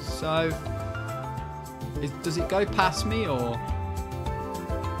 Does it go past me or?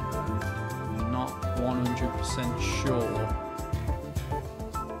 I'm not 100% sure.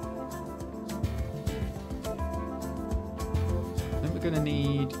 We're going to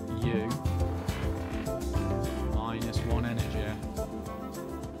need you. -1 energy.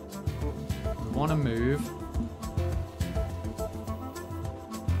 We want to move.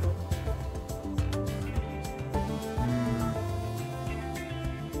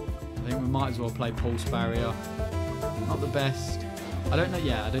 I think we might as well play pulse barrier. Not the best. I don't know.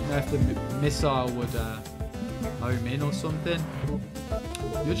 Yeah, I don't know if the missile would home in or something.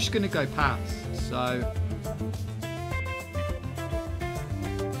 You're just going to go past. So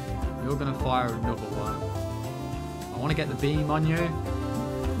you're going to fire another one. I want to get the beam on you.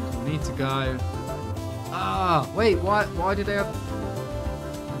 We need to go. Ah, wait, why did I have...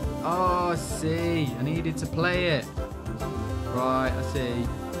 Oh, I see. I needed to play it. Right, I see.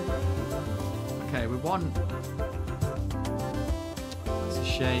 Okay, we want... It's a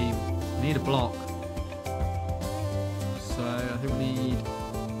shame. We need a block. So, I think we need...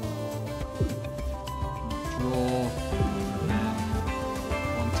 Draw.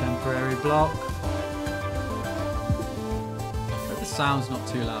 Temporary block. But the sound's not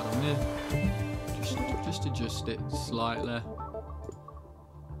too loud. I'm gonna just adjust it slightly.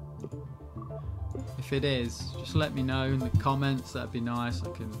 If it is, just let me know in the comments. That'd be nice.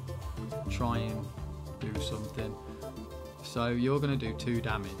 I can try and do something. So you're gonna do 2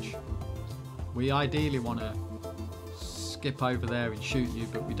 damage. We ideally want to skip over there and shoot you,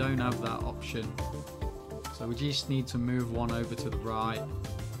 but we don't have that option. So we just need to move 1 over to the right.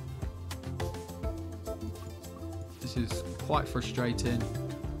 This is quite frustrating.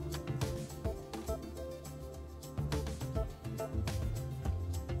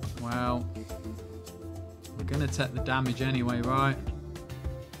 Well, we're going to take the damage anyway, right?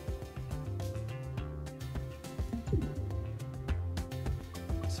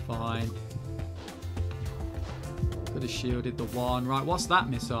 It's fine. Could have shielded the 1. Right, what's that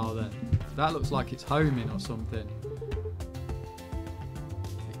missile then? That looks like it's homing or something.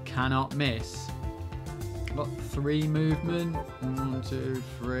 It cannot miss. Got 3 movement. 1, 2,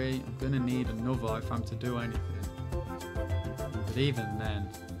 3. I'm gonna need another if I'm to do anything. But even then,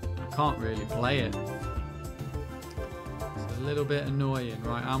 I can't really play it. It's a little bit annoying,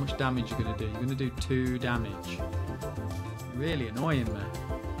 right? How much damage are you gonna do? You're gonna do 2 damage. Really annoying, man.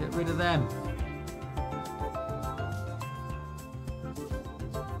 Get rid of them.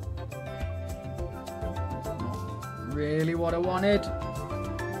 Not really what I wanted.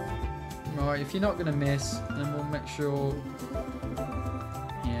 Right, if you're not going to miss, then we'll make sure...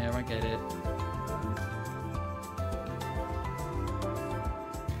 Yeah, I get it.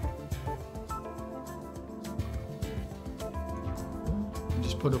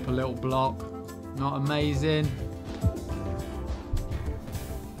 Just put up a little block. Not amazing.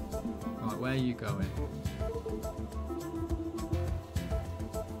 Right, where are you going?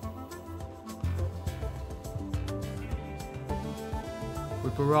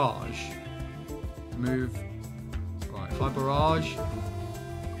 With barrage, move. Right, if I barrage,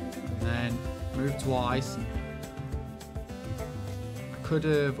 and then move twice. I could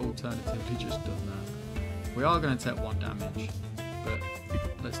have alternatively just done that. We are going to take 1 damage, but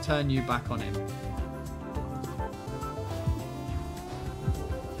let's turn you back on him.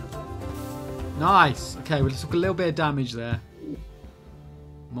 Nice. Okay, we took a little bit of damage there.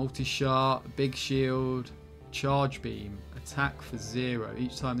 Multi-shot, big shield, charge beam, attack for 0.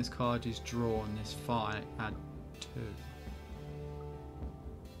 Each time this card is drawn this fight, add 2.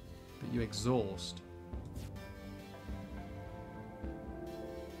 But you exhaust.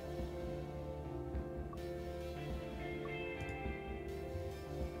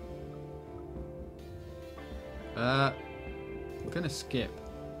 I'm gonna skip.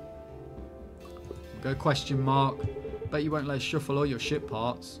 Go question mark. Bet you won't let us shuffle all your ship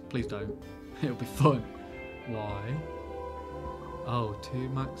parts. Please don't. It'll be fun. Why? Oh, 2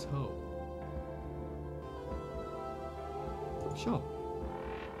 max hull. Sure.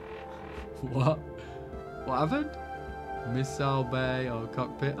 What? What happened? Missile bay or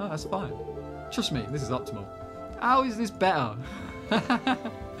cockpit? Oh, that's fine. Trust me, this is optimal. How is this better?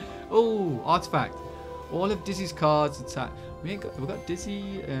 Oh, artifact. All of Dizzy's cards attack. We've got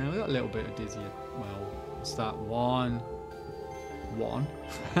Dizzy. We got a little bit of Dizzy. Well, what's that? 1.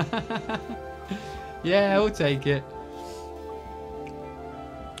 Yeah, we'll take it.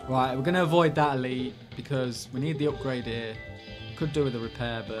 Right, we're going to avoid that elite because we need the upgrade here. Could do with a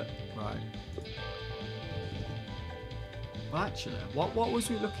repair, but right. Well, actually, what was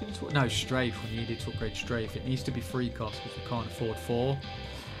we looking to? No, strafe. We needed to upgrade strafe. It needs to be free cost because we can't afford 4.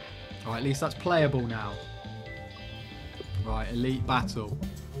 Alright, at least that's playable now. Right, elite battle.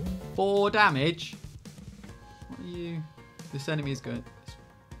 4 damage. What are you? This enemy is going.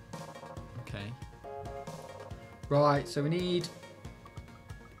 Okay. Right, so we need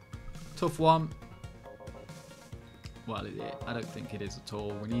tough one. Well, I don't think it is at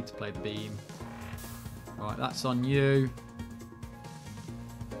all. We need to play the beam. Right, that's on you.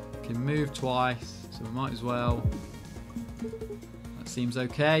 Can move twice, so we might as well. That seems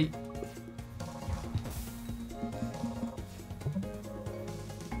okay.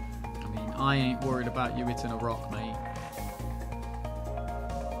 I ain't worried about you hitting a rock, mate.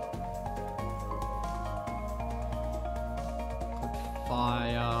 Good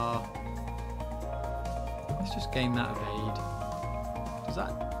fire. Let's just gain that evade. Does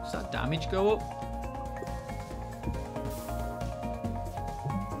that damage go up?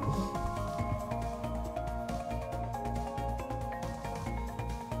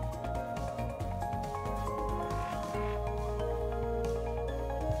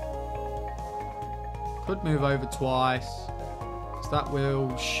 Could move over twice, because that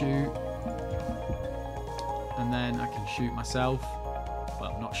will shoot, and then I can shoot myself.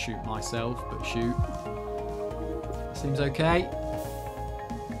 Well, not shoot myself, but shoot. Seems okay.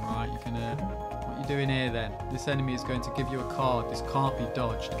 Right, you're gonna. What are you doing here then? This enemy is going to give you a card. This can't be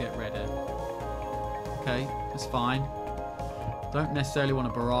dodged. Get ready. Okay, that's fine. Don't necessarily want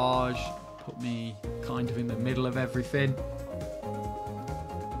a barrage. Put me kind of in the middle of everything.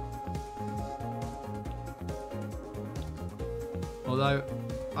 Although,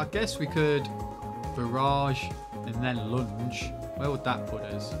 I guess we could barrage and then lunge. Where would that put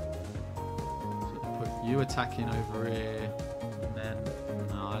us? So put you attacking over here. And then,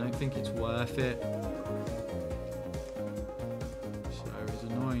 no, I don't think it's worth it. So, as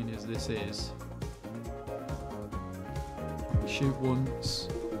annoying as this is. Shoot once.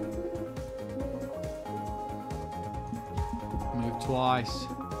 Move twice.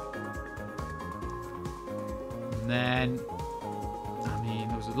 And then...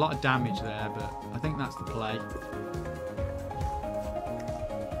 was a lot of damage there, but I think that's the play.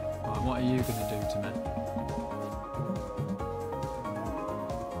 Right, what are you going to do to me?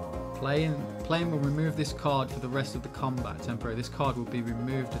 Playing will remove this card for the rest of the combat. Temporary. This card will be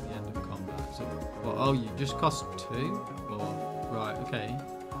removed at the end of combat. So, well, oh, you just cost 2? Or, right, okay.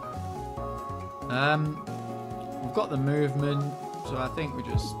 We've got the movement, so I think we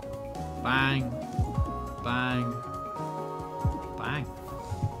just bang, bang, bang.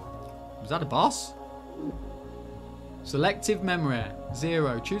 Was that a boss? Selective memory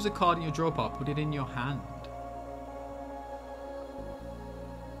 0. Choose a card in your draw pile. Put it in your hand.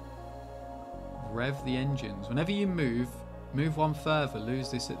 Rev the engines. Whenever you move one further. Lose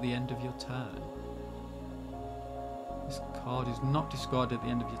this at the end of your turn. This card is not discarded at the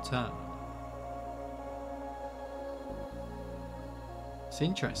end of your turn. It's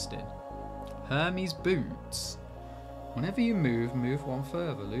interesting. Hermes Boots. Whenever you move one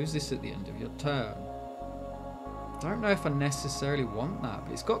further. Lose this at the end of your turn. I don't know if I necessarily want that,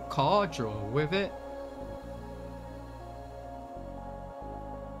 but it's got card draw with it.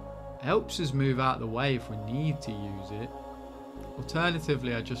 Helps us move out of the way if we need to use it.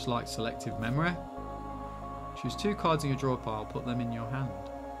 Alternatively, I just like selective memory. Choose 2 cards in your draw pile, put them in your hand.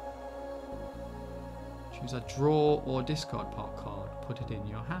 Choose a draw or discard part card, put it in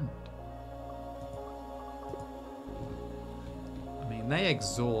your hand. I mean, they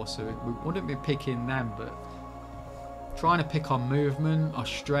exhaust, so we wouldn't be picking them, but trying to pick on movement or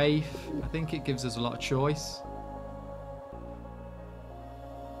strafe, I think it gives us a lot of choice.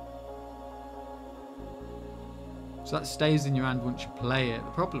 So that stays in your hand once you play it.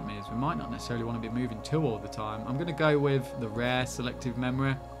 The problem is we might not necessarily want to be moving 2 all the time. I'm going to go with the rare selective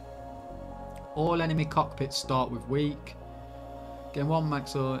memory. All enemy cockpits start with weak. Gain 1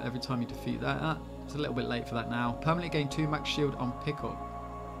 max or every time you defeat that. It's a little bit late for that now. Permanently gain 2 max shield on pickup.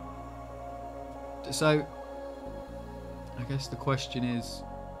 So I guess the question is,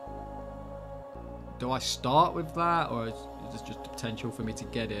 do I start with that, or is this just the potential for me to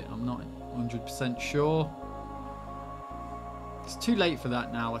get it? I'm not 100% sure. It's too late for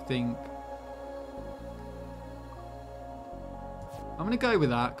that now, I think. I'm going to go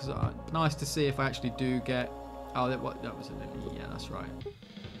with that because it's nice to see if I actually do get... Oh, that was an... Yeah, that's right.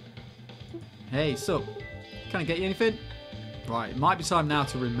 Hey, sup? Can I get you anything? Right, it might be time now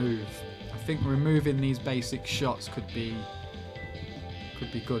to remove. I think removing these basic shots could be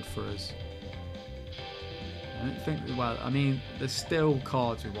good for us. I don't think... Well, I mean, there's still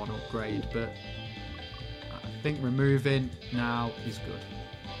cards we want to upgrade, but I think removing now is good.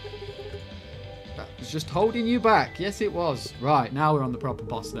 That was just holding you back. Yes, it was. Right, now we're on the proper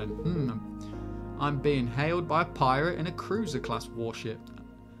boss then. I'm being hailed by a pirate in a cruiser class warship.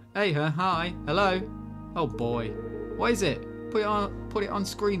 Hey, hi. Hello. Oh boy. What is it? Put it on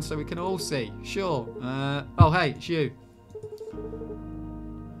screen so we can all see. Sure. Oh, hey, it's you.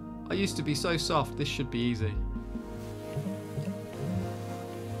 I used to be so soft. This should be easy.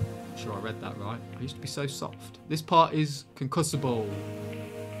 I'm sure I read that right. I used to be so soft. This part is concussable.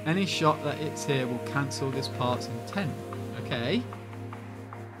 Any shot that hits here will cancel this part's intent. Okay.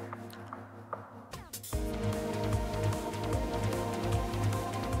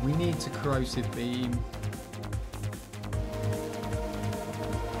 We need to corrosive beam.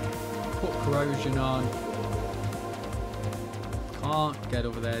 Put corrosion on. Can't get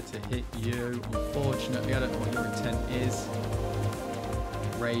over there to hit you. Unfortunately, I don't know what your intent is.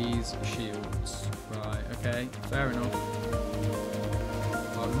 Raise shields. Right, okay. Fair enough.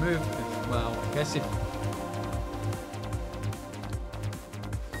 I'll remove it. Well, I guess if...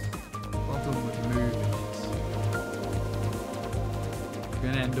 The problem with moving is... We're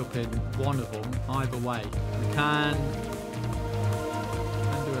going to end up in one of them, either way. We can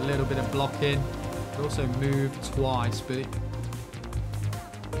do a little bit of blocking. We can also move twice, but it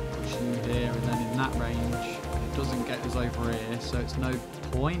puts you here and then in that range. It doesn't get us over here, so it's no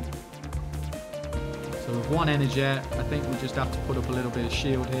point. So with 1 energy, I think we just have to put up a little bit of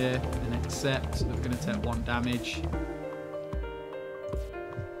shield here and accept that we're going to take 1 damage.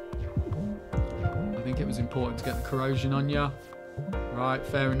 I think it was important to get the corrosion on you. Right,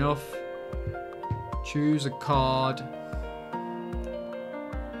 fair enough. Choose a card.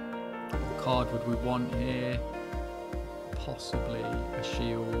 What card would we want here? Possibly a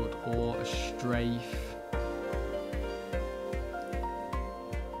shield or a strafe.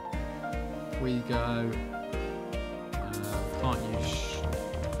 We go.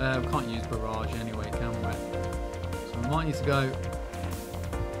 We can't use barrage anyway, can we? So we might need to go.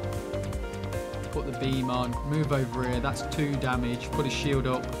 Put the beam on. Move over here. That's 2 damage. Put a shield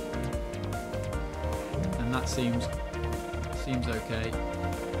up, and that seems seems okay.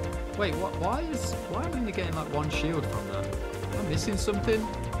 Wait, what? Why am I only getting like 1 shield from that? Am I missing something?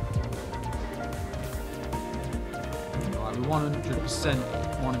 Right, we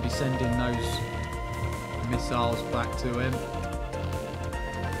 100% want to be sending those missiles back to him.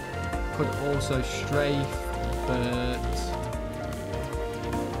 Could also strafe, but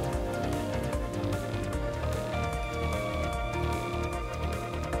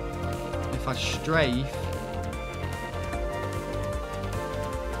if I strafe,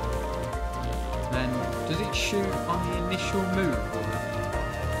 then does it shoot on the initial move?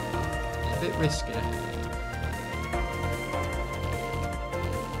 It's a bit risky. I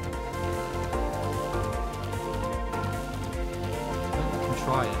can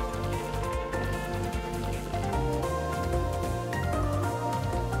try it.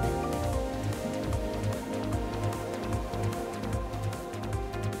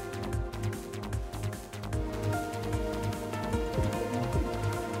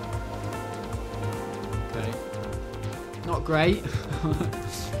 Not great.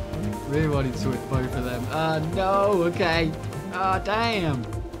 Really wanted to hit both of them. No, okay. Damn.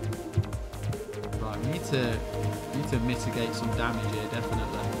 Right, we need to mitigate some damage here,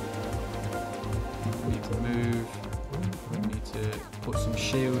 definitely. We need to move. We need to put some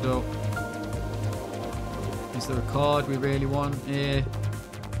shield up. Is there a card we really want here?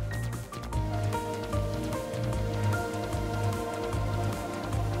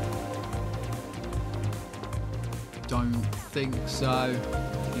 Don't think so. I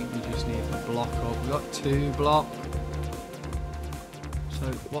think we just need to block up. We've got 2 block.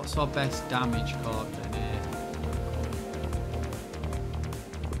 So what's our best damage card then here?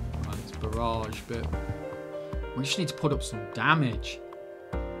 Right, it's barrage, but we just need to put up some damage.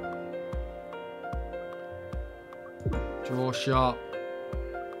 Draw shot.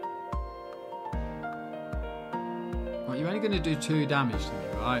 Right, you're only going to do 2 damage to me,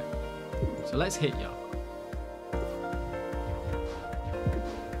 right? So let's hit you.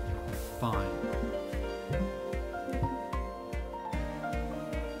 Fine.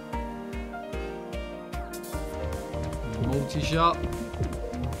 Multi-shot.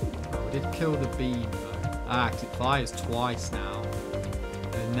 Oh, we did kill the beam though. Because it fires twice now.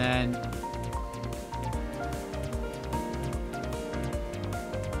 And then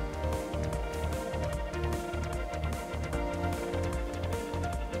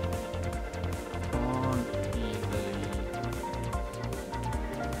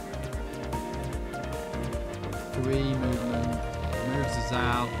movement, moves us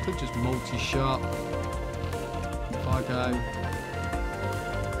out. Could just multi-shot. If I go.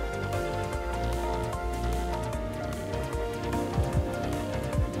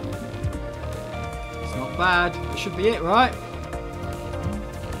 It's not bad. That should be it, right?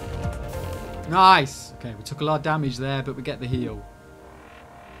 Nice. Okay, we took a lot of damage there, but we get the heal.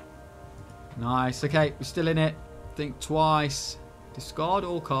 Nice. Okay, we're still in it. Think twice. Discard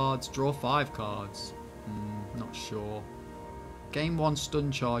all cards. Draw 5 cards. Not sure. Gain 1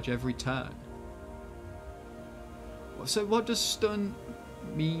 stun charge every turn. So what does stun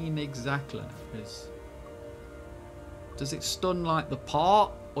mean exactly? Does it stun like the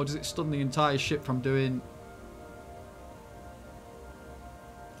part, or does it stun the entire ship from doing?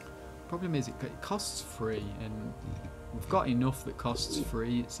 Problem is it costs 3, and we've got enough that costs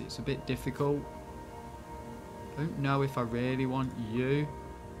 3. It's a bit difficult. Don't know if I really want you.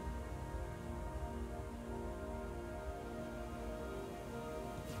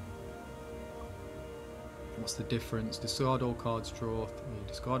 What's the difference? Discard all cards, draw 3.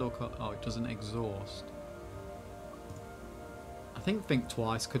 Discard all cards. Oh, it doesn't exhaust. I think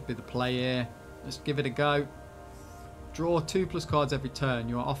twice could be the play here. Let's give it a go. Draw 2+ cards every turn.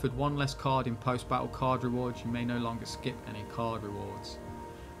 You are offered 1 less card in post-battle card rewards. You may no longer skip any card rewards.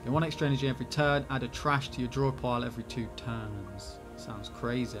 Gain 1 extra energy every turn. Add a trash to your draw pile every 2 turns. Sounds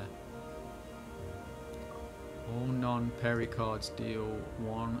crazy. All non-Perry cards deal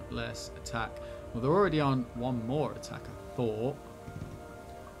 1 less attack. Well, they're already on 1 more attack, I thought.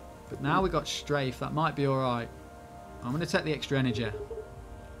 But now we got strafe. That might be alright. I'm going to take the extra energy.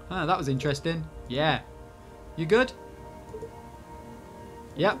 Ah, that was interesting. Yeah. You good?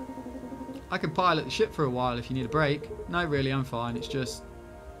 Yep. I can pilot the ship for a while if you need a break. No, really, I'm fine. It's just,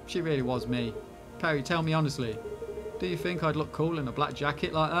 she really was me. Perry, tell me honestly. Do you think I'd look cool in a black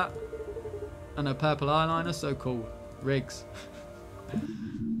jacket like that? And a purple eyeliner? So cool. Rigs.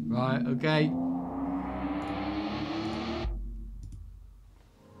 Right, okay.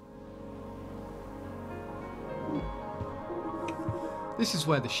 This is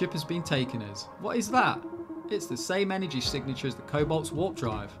where the ship has been taking us. What is that? It's the same energy signature as the Cobalt's warp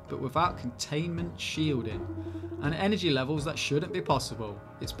drive, but without containment shielding. And energy levels that shouldn't be possible.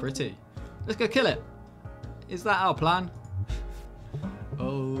 It's pretty. Let's go kill it. Is that our plan?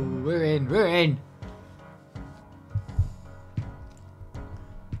 Oh, we're in, we're in.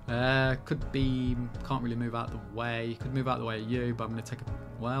 Could be, can't really move out the way. Could move out the way of you, but I'm going to take a,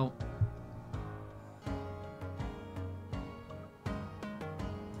 well.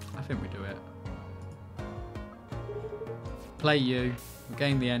 I think we do it. Play you,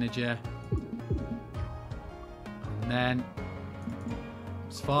 gain the energy. And then,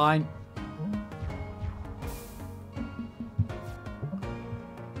 it's fine.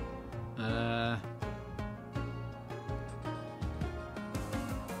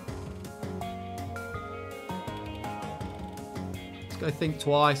 Go think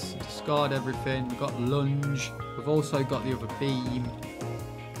twice, discard everything. We've got lunge, we've also got the other beam,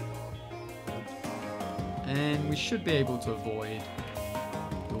 and we should be able to avoid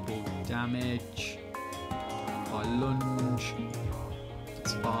double damage by lunge.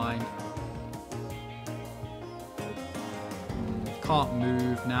 It's fine. Can't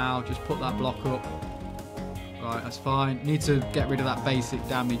move now, just put that block up. Right, that's fine. Need to get rid of that basic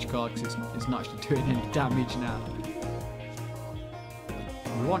damage card because it's not actually doing any damage now.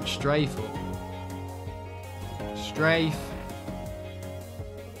 We want strafe up. Strafe.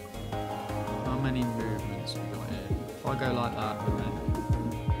 How many movements we got here? If I go like that, and then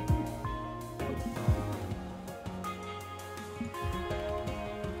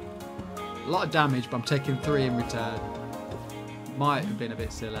a lot of damage, but I'm taking 3 in return. Might have been a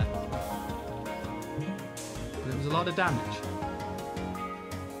bit silly, but it was a lot of damage.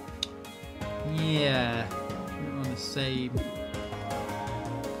 Yeah, we're on the same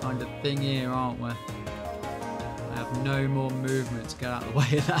kind of thing here, aren't we? I have no more movement to get out of the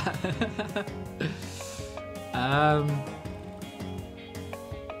way of that.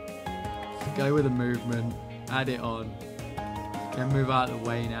 Go with the movement, add it on. Can move out of the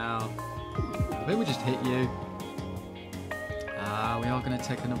way now. I think we just hit you. We are going to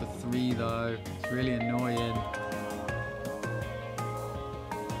take another 3 though. It's really annoying.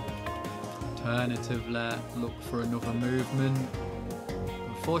 Alternatively, look for another movement.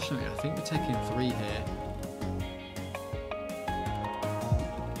 Unfortunately, I think we're taking 3 here.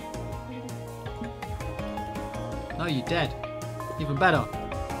 No, you're dead. Even better.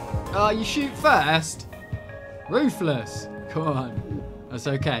 Oh, you shoot first? Ruthless. Come on. That's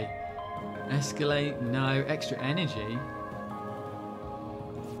okay. Escalate. No. Extra energy.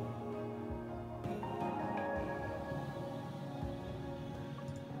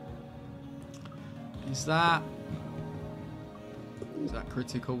 Is that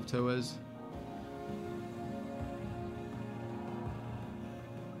critical to us?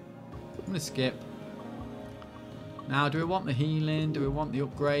 I'm going to skip. Now, do we want the healing? Do we want the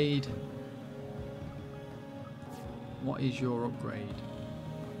upgrade? What is your upgrade?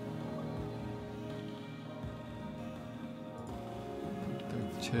 Go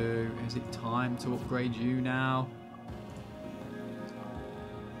 2. Is it time to upgrade you now?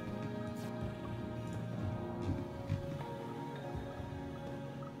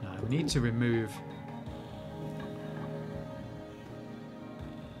 Need to remove.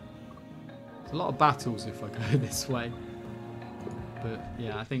 There's a lot of battles if I go this way, but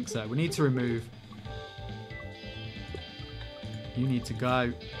yeah, I think so. We need to remove. You need to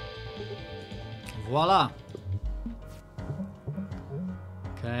go. Voila.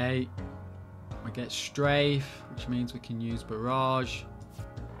 Okay, we get strafe, which means we can use barrage.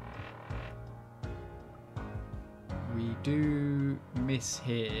 We do miss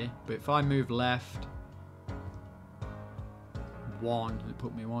here, but if I move left 1, it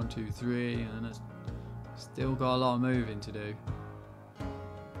put me 1, 2, 3, and I've still got a lot of moving to do.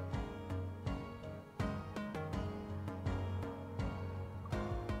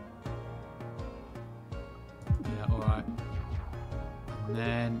 Yeah, alright. And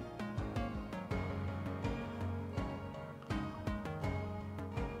then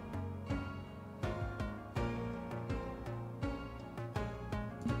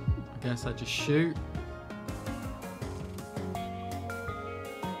I guess I just shoot.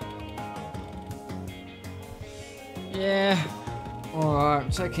 Yeah. Alright, I'm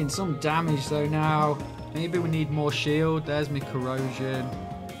taking some damage though now. Maybe we need more shield. There's my corrosion.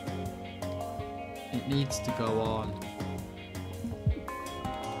 It needs to go on.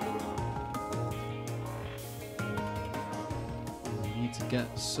 We need to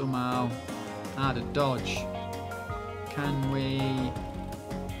get somehow out of dodge. Can we...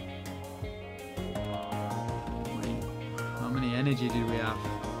 Wait, how many energy do we have?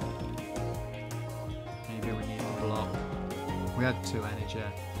 Maybe we we had 2 energy.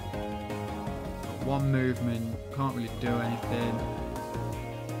 Got 1 movement, can't really do anything.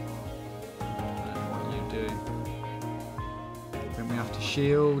 I don't know what you do. Then we have to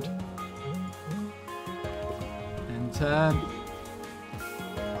shield. And turn.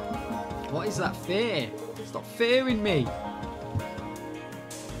 What is that fear? Stop fearing me!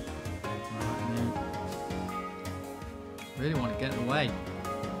 Really want to get away.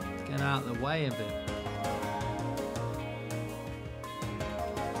 Get out of the way of it.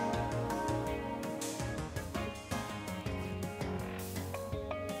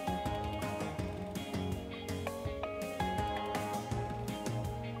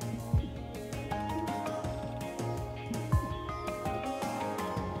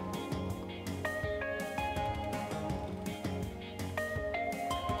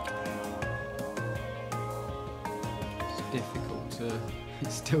 Difficult to,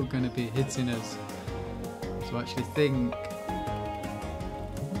 it's still going to be hitting us. So I actually think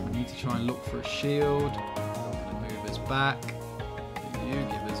I need to try and look for a shield. Not going to move us back. You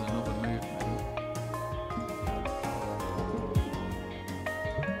give us another movement.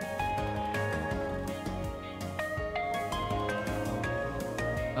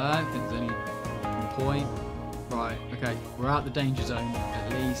 I don't think there's any point. Right, okay, we're out the danger zone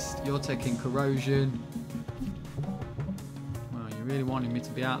at least. You're taking corrosion. You really wanted me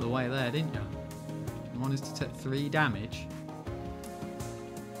to be out of the way there, didn't you? You wanted us to take 3 damage.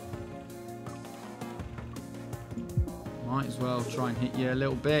 Might as well try and hit you a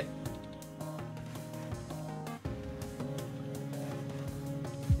little bit.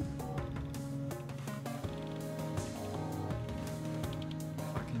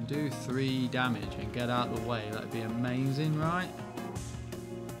 If I can do 3 damage and get out of the way, that'd be amazing, right?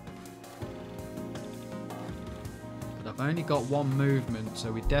 I've only got 1 movement,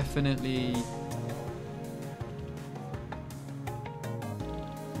 so we definitely...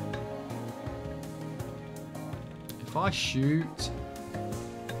 If I shoot and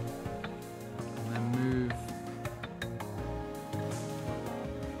then move...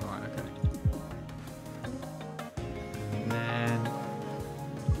 Right, okay. And then...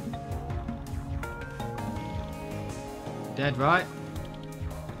 Dead, right?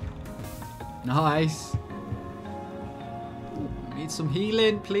 Nice. Need some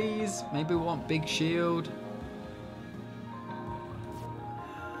healing, please. Maybe we want big shield.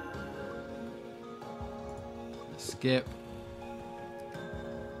 Skip.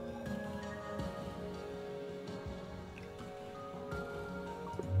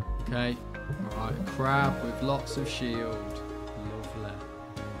 Okay. Alright, crab with lots of shield. Lovely.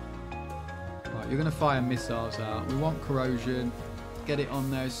 Right, you're going to fire missiles out. We want corrosion. Get it on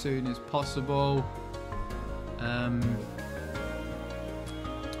there as soon as possible.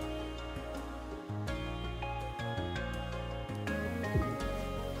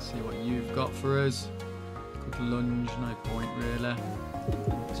 See what you've got for us. Good lunge, no point really.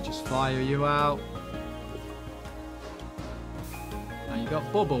 Let's just fire you out. Now you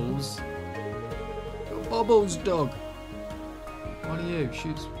got bubbles. Got bubbles, Doug. What are you?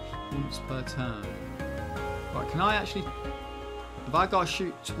 Shoots once per turn. Right, can I actually... Have I got to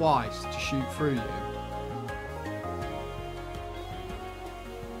shoot twice to shoot through you?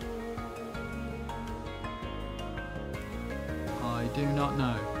 I do not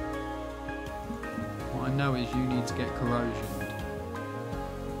know. What I know is you need to get corrosioned.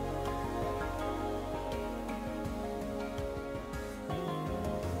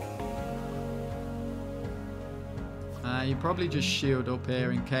 You probably just shield up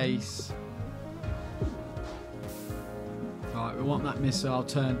here in case. Right, we want that missile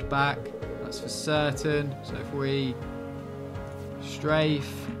turned back. That's for certain. So if we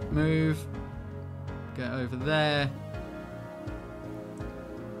strafe, move, get over there.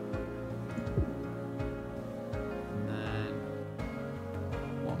 And then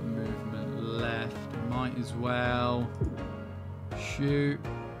one movement left. Might as well shoot,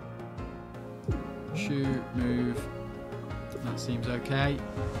 shoot, move. That seems okay.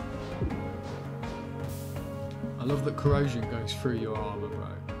 I love that corrosion goes through your armor, bro.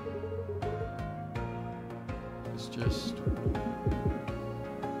 It's just...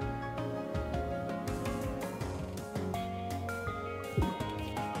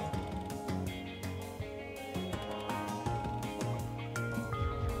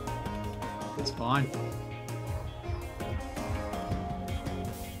 It's fine.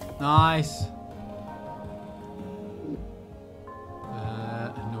 Nice.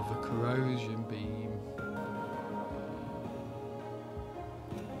 Another corrosion beam.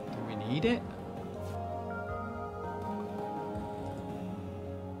 Do we need it?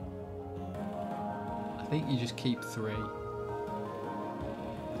 I think you just keep 3.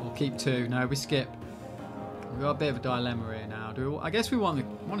 we'll keep 2. No, we skip. We've got a bit of a dilemma here now. I guess we want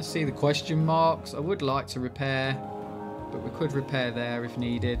to see the question marks. I would like to repair, but we could repair there if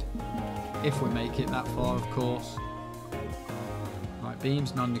needed. If we make it that far, of course. Right,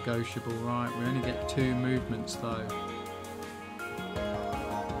 beam's non-negotiable. Right, we only get 2 movements though.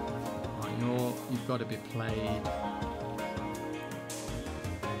 Right, you've got to be played.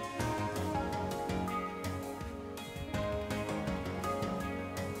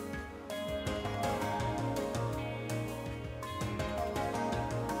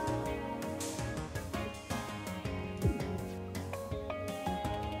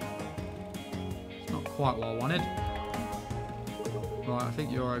 Quite what I wanted. Right, I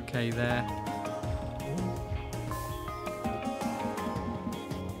think you're okay there.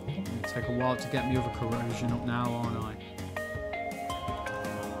 It'll take a while to get me other corrosion up now, aren't I?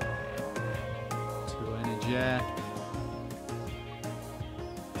 2 energy.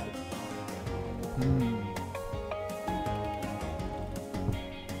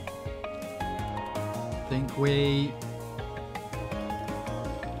 I think we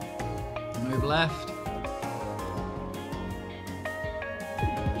move left.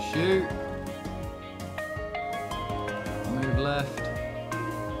 Shoot. Move left.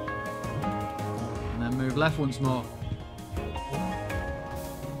 And then move left once more.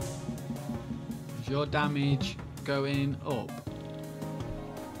 Is your damage going up?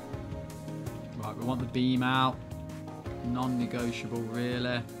 Right, we want the beam out. Non-negotiable,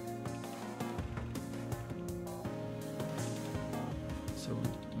 really. So,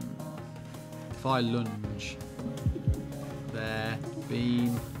 if I lunge there,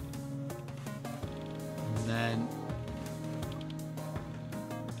 beam. Then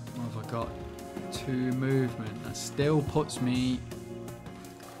what have I got? 2 movement. That still puts me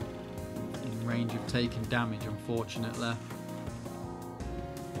in range of taking damage, unfortunately.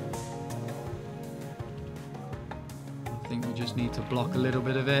 I think we just need to block a little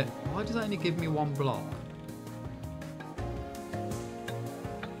bit of it. Why does that only give me 1 block?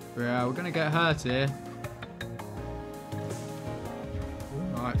 Yeah, we're gonna get hurt here.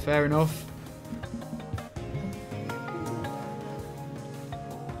 Alright, fair enough.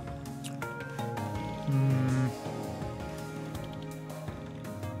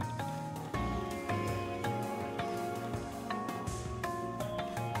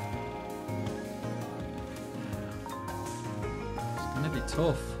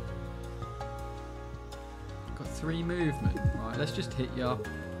 Tough. Got 3 movement. Right, let's just hit ya.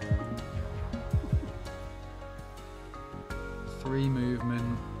 3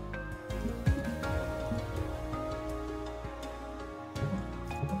 movement.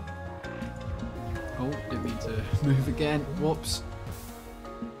 Oh, didn't mean to move again. Whoops.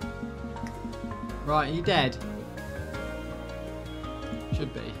 Right, are you dead?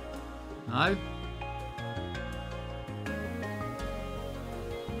 Should be. No?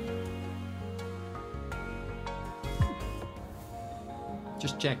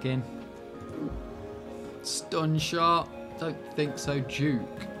 Just checking. Stun shot. Don't think so. Juke.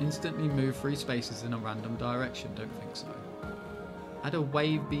 Instantly move 3 spaces in a random direction. Don't think so. Add a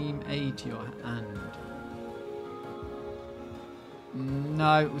wave beam aid to your hand.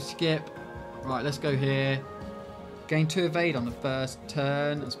 No, we'll skip. Right, let's go here. Gain 2 evade on the first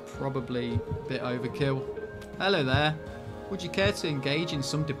turn. That's probably a bit overkill. Hello there. Would you care to engage in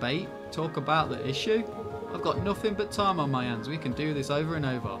some debate? Talk about the issue? I've got nothing but time on my hands. We can do this over and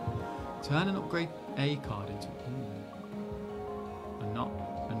over. Turn and upgrade A card into and not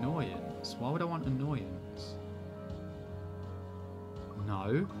annoyance. Why would I want annoyance?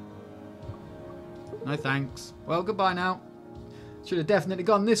 No. No thanks. Well, goodbye now. Should have definitely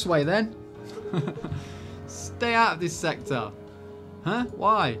gone this way then. Stay out of this sector. Huh?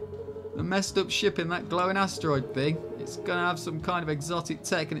 Why? The messed up ship in that glowing asteroid thing. It's going to have some kind of exotic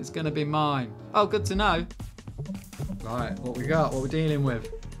tech and it's going to be mine. Oh, good to know. Right, what we got? What we're dealing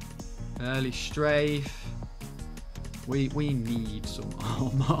with? Early strafe. We need some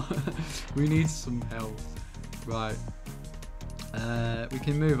armor. We need some health. Right. We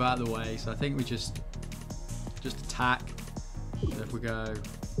can move out of the way, so I think we just attack. So if we go,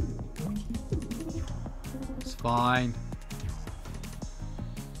 it's fine.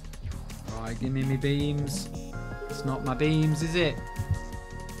 Right, give me my beams. It's not my beams, is it?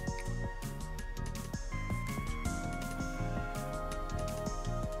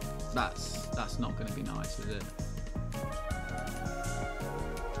 That's not going to be nice, is it?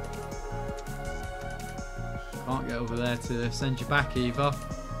 Can't get over there to send you back either.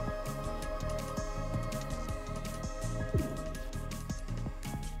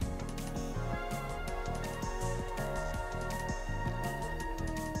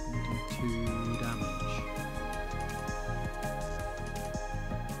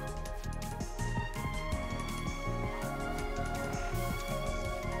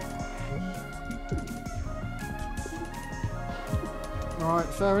 Alright,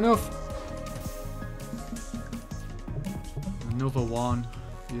 fair enough. Another one.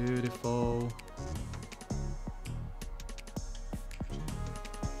 Beautiful.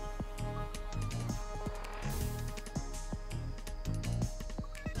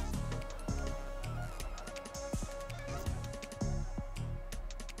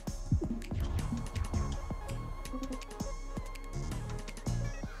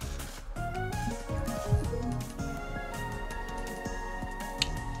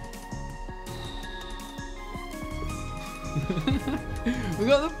 We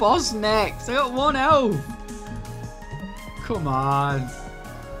got the boss next. I got 1 health. Come on.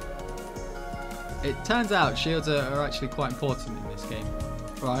 It turns out shields are actually quite important in this game.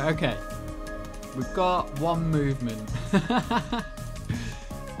 Right, okay. We've got 1 movement.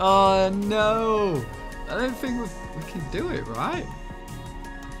 Oh no. I don't think we can do it, right?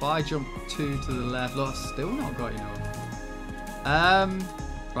 If I jump 2 to the left, look, I've still not got enough.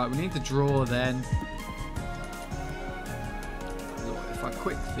 Right, we need to draw then.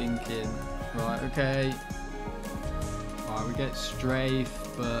 Quick thinking. Right, okay. Alright, we get strafe,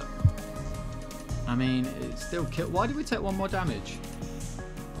 but I mean, it's still kill. Why did we take 1 more damage?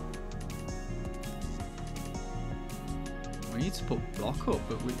 We need to put block up,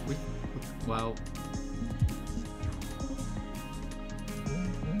 but we well.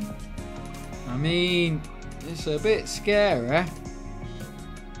 I mean, it's a bit scary.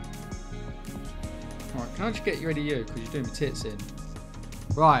 Alright, can I just get rid of you because you're doing my tits in?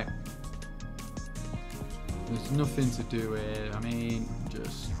 Right. There's nothing to do here. I mean,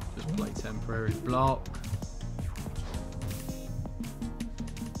 just play temporary block.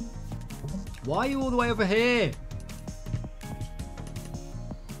 Why are you all the way over here?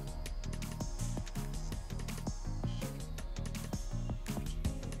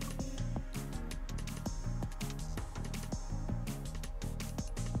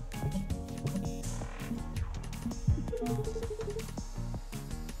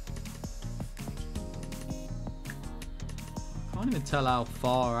 I can't even tell how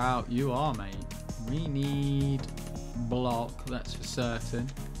far out you are, mate. We need block, that's for certain.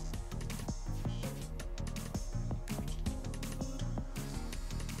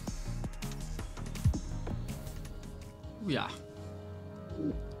 Yeah.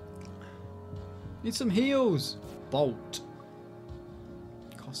 Need some heals. Bolt.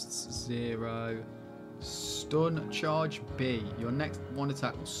 Costs 0. Stun, charge B. Your next 1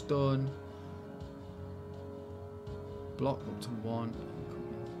 attack will stun. Block up to 1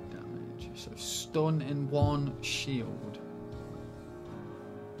 damage. So stun in 1 shield.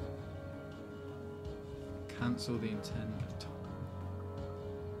 Cancel the intended attack.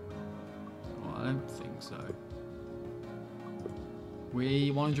 Well, I don't think so.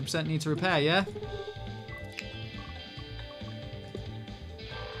 We 100% need to repair, yeah?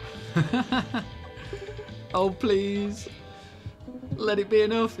 Oh, please. Let it be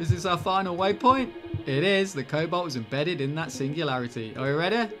enough. Is this our final waypoint? It is. The cobalt is embedded in that singularity. Are you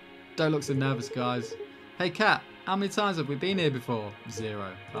ready? Don't look so nervous, guys. Hey, Cat, how many times have we been here before?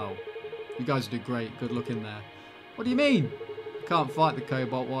 0. Oh, you guys do great. Good luck in there. What do you mean? Can't fight the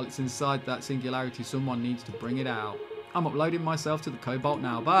cobalt while it's inside that singularity. Someone needs to bring it out. I'm uploading myself to the cobalt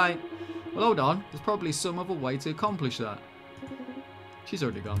now. Bye. Well, hold on. There's probably some other way to accomplish that. She's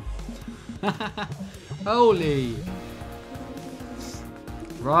already gone. Holy.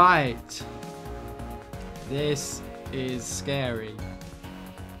 Right. This is scary.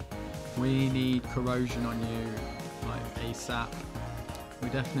 We need corrosion on you, like ASAP. We're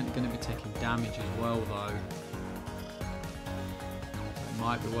definitely going to be taking damage as well, though. It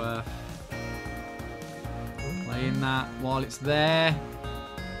might be worth playing that while it's there.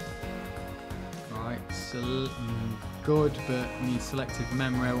 Right, so good, but we need selective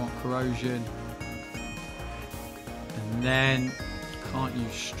memory. I want corrosion. And then can't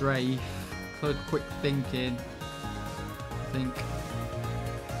use strafe. Good quick thinking. I think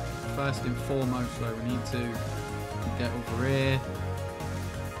first and foremost, though, we need to get over here.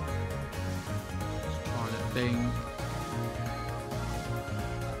 Just trying to think.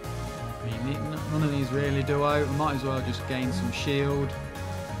 I mean, none of these really do out. We might as well just gain some shield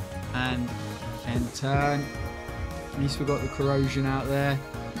and end turn. At least we've got the corrosion out there.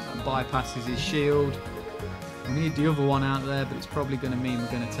 That bypasses his shield. We need the other one out there, but it's probably going to mean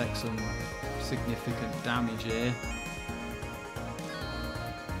we're going to take some significant damage here.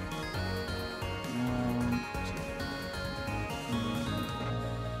 1,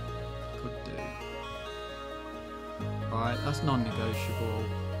 2, could do. Right, that's non-negotiable.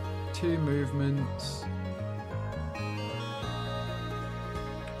 2 movements.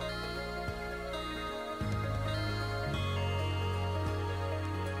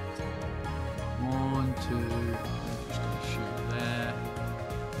 to... I'm just going to shoot there.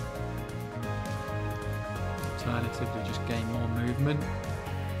 Alternatively, just gain more movement.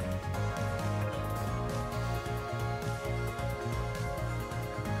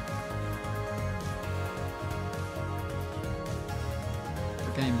 To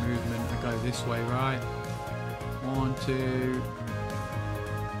gain movement, I go this way, right? 1, 2,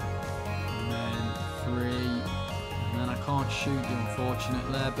 and then 3, and then I can't shoot you,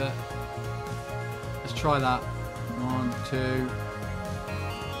 unfortunately, but let's try that. 1, 2.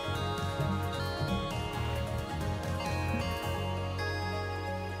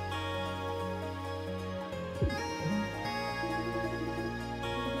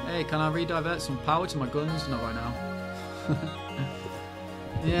 Hey, can I redivert some power to my guns? Not right now.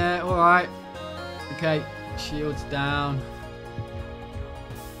 Yeah, alright. Okay, shields down.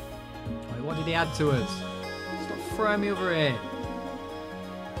 Wait, what did he add to us? Stop throwing me over here.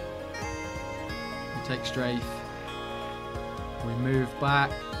 We take strafe. We move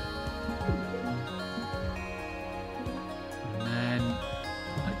back. And then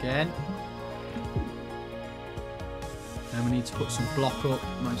again. Then we need to put some block up,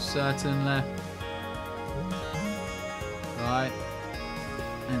 most certainly. Right.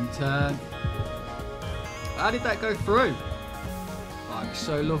 And turn. How did that go through? Oh, it'd be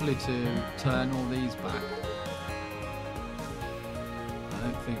so lovely to turn all these back. I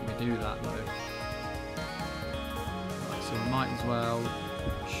don't think we do that though. Right, so we might as well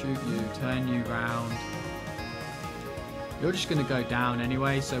shoot you, turn you round. You're just going to go down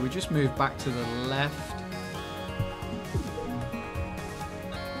anyway, so we just move back to the left.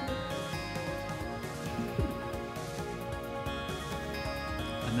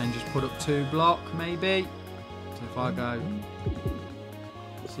 And then just put up 2 block, maybe. So if I go,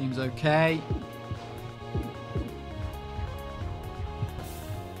 seems okay.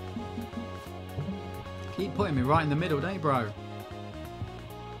 Keep putting me right in the middle, don't you, bro?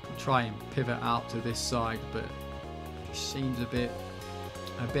 I'll try and pivot out to this side, but it just seems a bit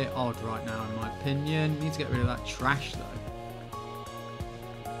odd right now, in my opinion. Need to get rid of that trash, though.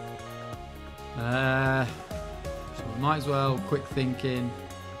 So we might as well quick thinking.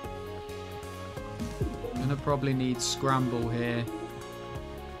 Gonna probably need scramble here.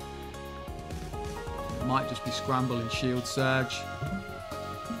 It might just be scramble and shield surge.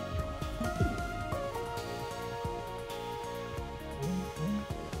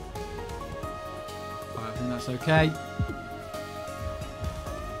 Right, I think that's okay.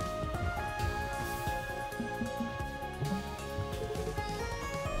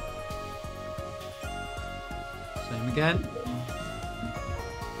 Same again.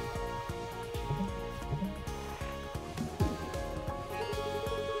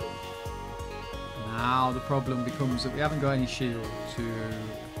 Now the problem becomes that we haven't got any shield to...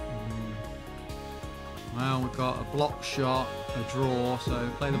 Well, we've got a block shot, a draw, so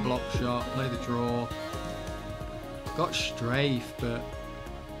play the block shot, play the draw. Got strafe, but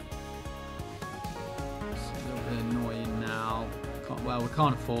it's a little bit annoying now. Well, we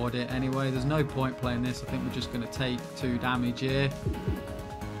can't afford it anyway. There's no point playing this. I think we're just going to take 2 damage here.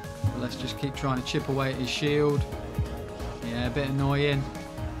 But let's just keep trying to chip away at his shield. Yeah, a bit annoying.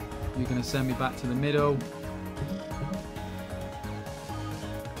 You're going to send me back to the middle.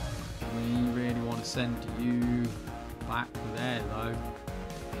 We really want to send you back there, though.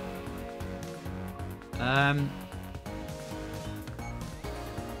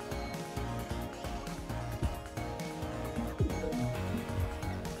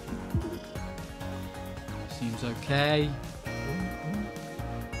 Seems okay.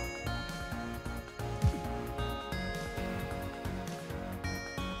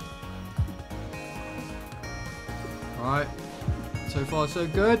 Right, so far so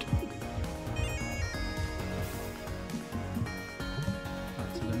good.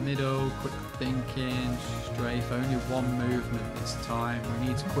 Back to the middle, quick thinking, strafe, only 1 movement this time. We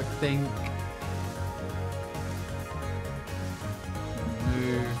need to quick think.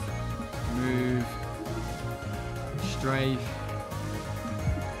 Move, strafe.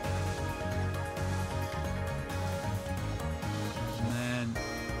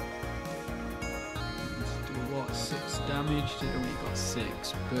 Damage, we got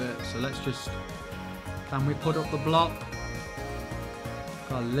 6, but so let's just, can we put up the block?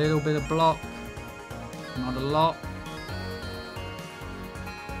 Got a little bit of block, not a lot.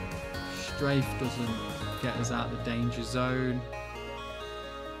 Strafe doesn't get us out of the danger zone.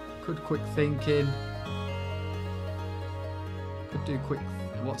 Could quick thinking, could do quick,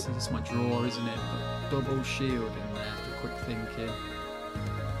 what's this, my draw, isn't it? But double shield in there after quick thinking.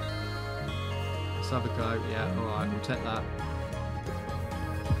 Let's have a go. Yeah, alright, we'll take that.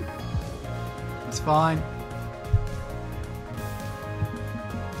 It's fine.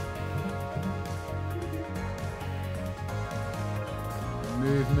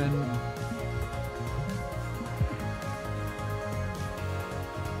 Movement.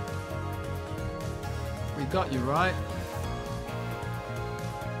 We got you right.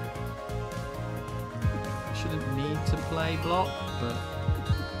 Shouldn't need to play block, but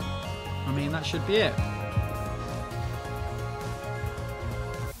I mean that should be it.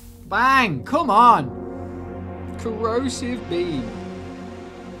 Bang! Come on! Corrosive beam.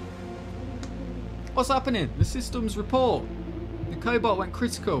 What's happening? The systems report. The COBALT went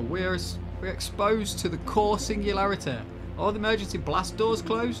critical. We're exposed to the core singularity. Are the emergency blast doors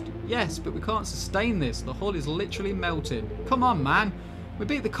closed? Yes, but we can't sustain this. The hull is literally melting. Come on, man. We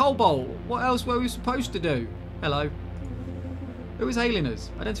beat the COBALT. What else were we supposed to do? Hello. Who is hailing us?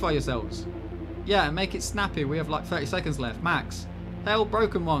 Identify yourselves. Yeah, and make it snappy. We have like 30 seconds left. Max. Hail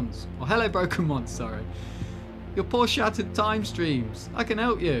broken ones. Or hello broken ones, sorry. Your poor shattered time streams. I can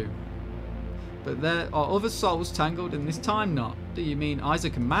help you. But there are other souls tangled in this time knot. Do you mean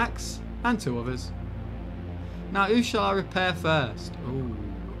Isaac and Max? And 2 others. Now who shall I repair first? Ooh.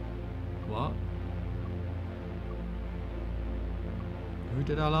 What? Who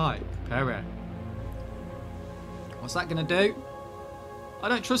did I like? Perry. What's that gonna do? I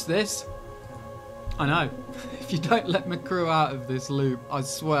don't trust this. I know. If you don't let my crew out of this loop, I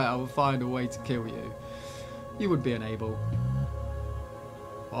swear I will find a way to kill you. You would be unable.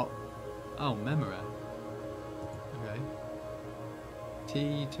 What? Oh, memory. Okay.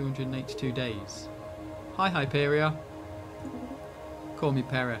 T 282 days. Hi, Hyperia. Call me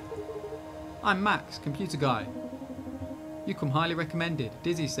Perry. I'm Max, computer guy. You come highly recommended.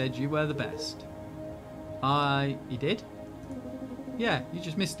 Dizzy said you were the best. He did? Yeah, you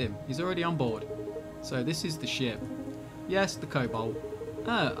just missed him. He's already on board. So this is the ship. Yes, the COBALT.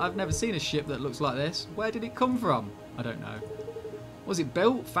 Oh, I've never seen a ship that looks like this. Where did it come from? I don't know. Was it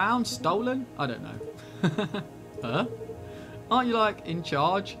built, found, stolen? I don't know. Huh? Aren't you like in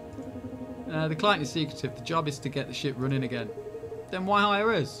charge? The client is secretive. The job is to get the ship running again. Then why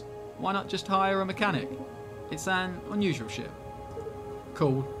hire us? Why not just hire a mechanic? It's an unusual ship.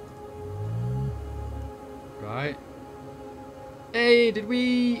 Cool. Right. Hey, did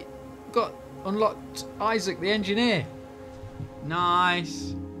we unlocked Isaac the engineer?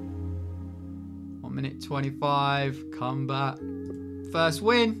 Nice. 1 minute 25. Combat. First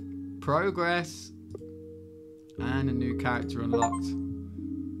win. Progress. And a new character unlocked.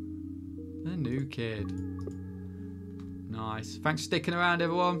 A new kid. Nice. Thanks for sticking around,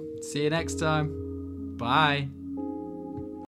 everyone. See you next time. Bye.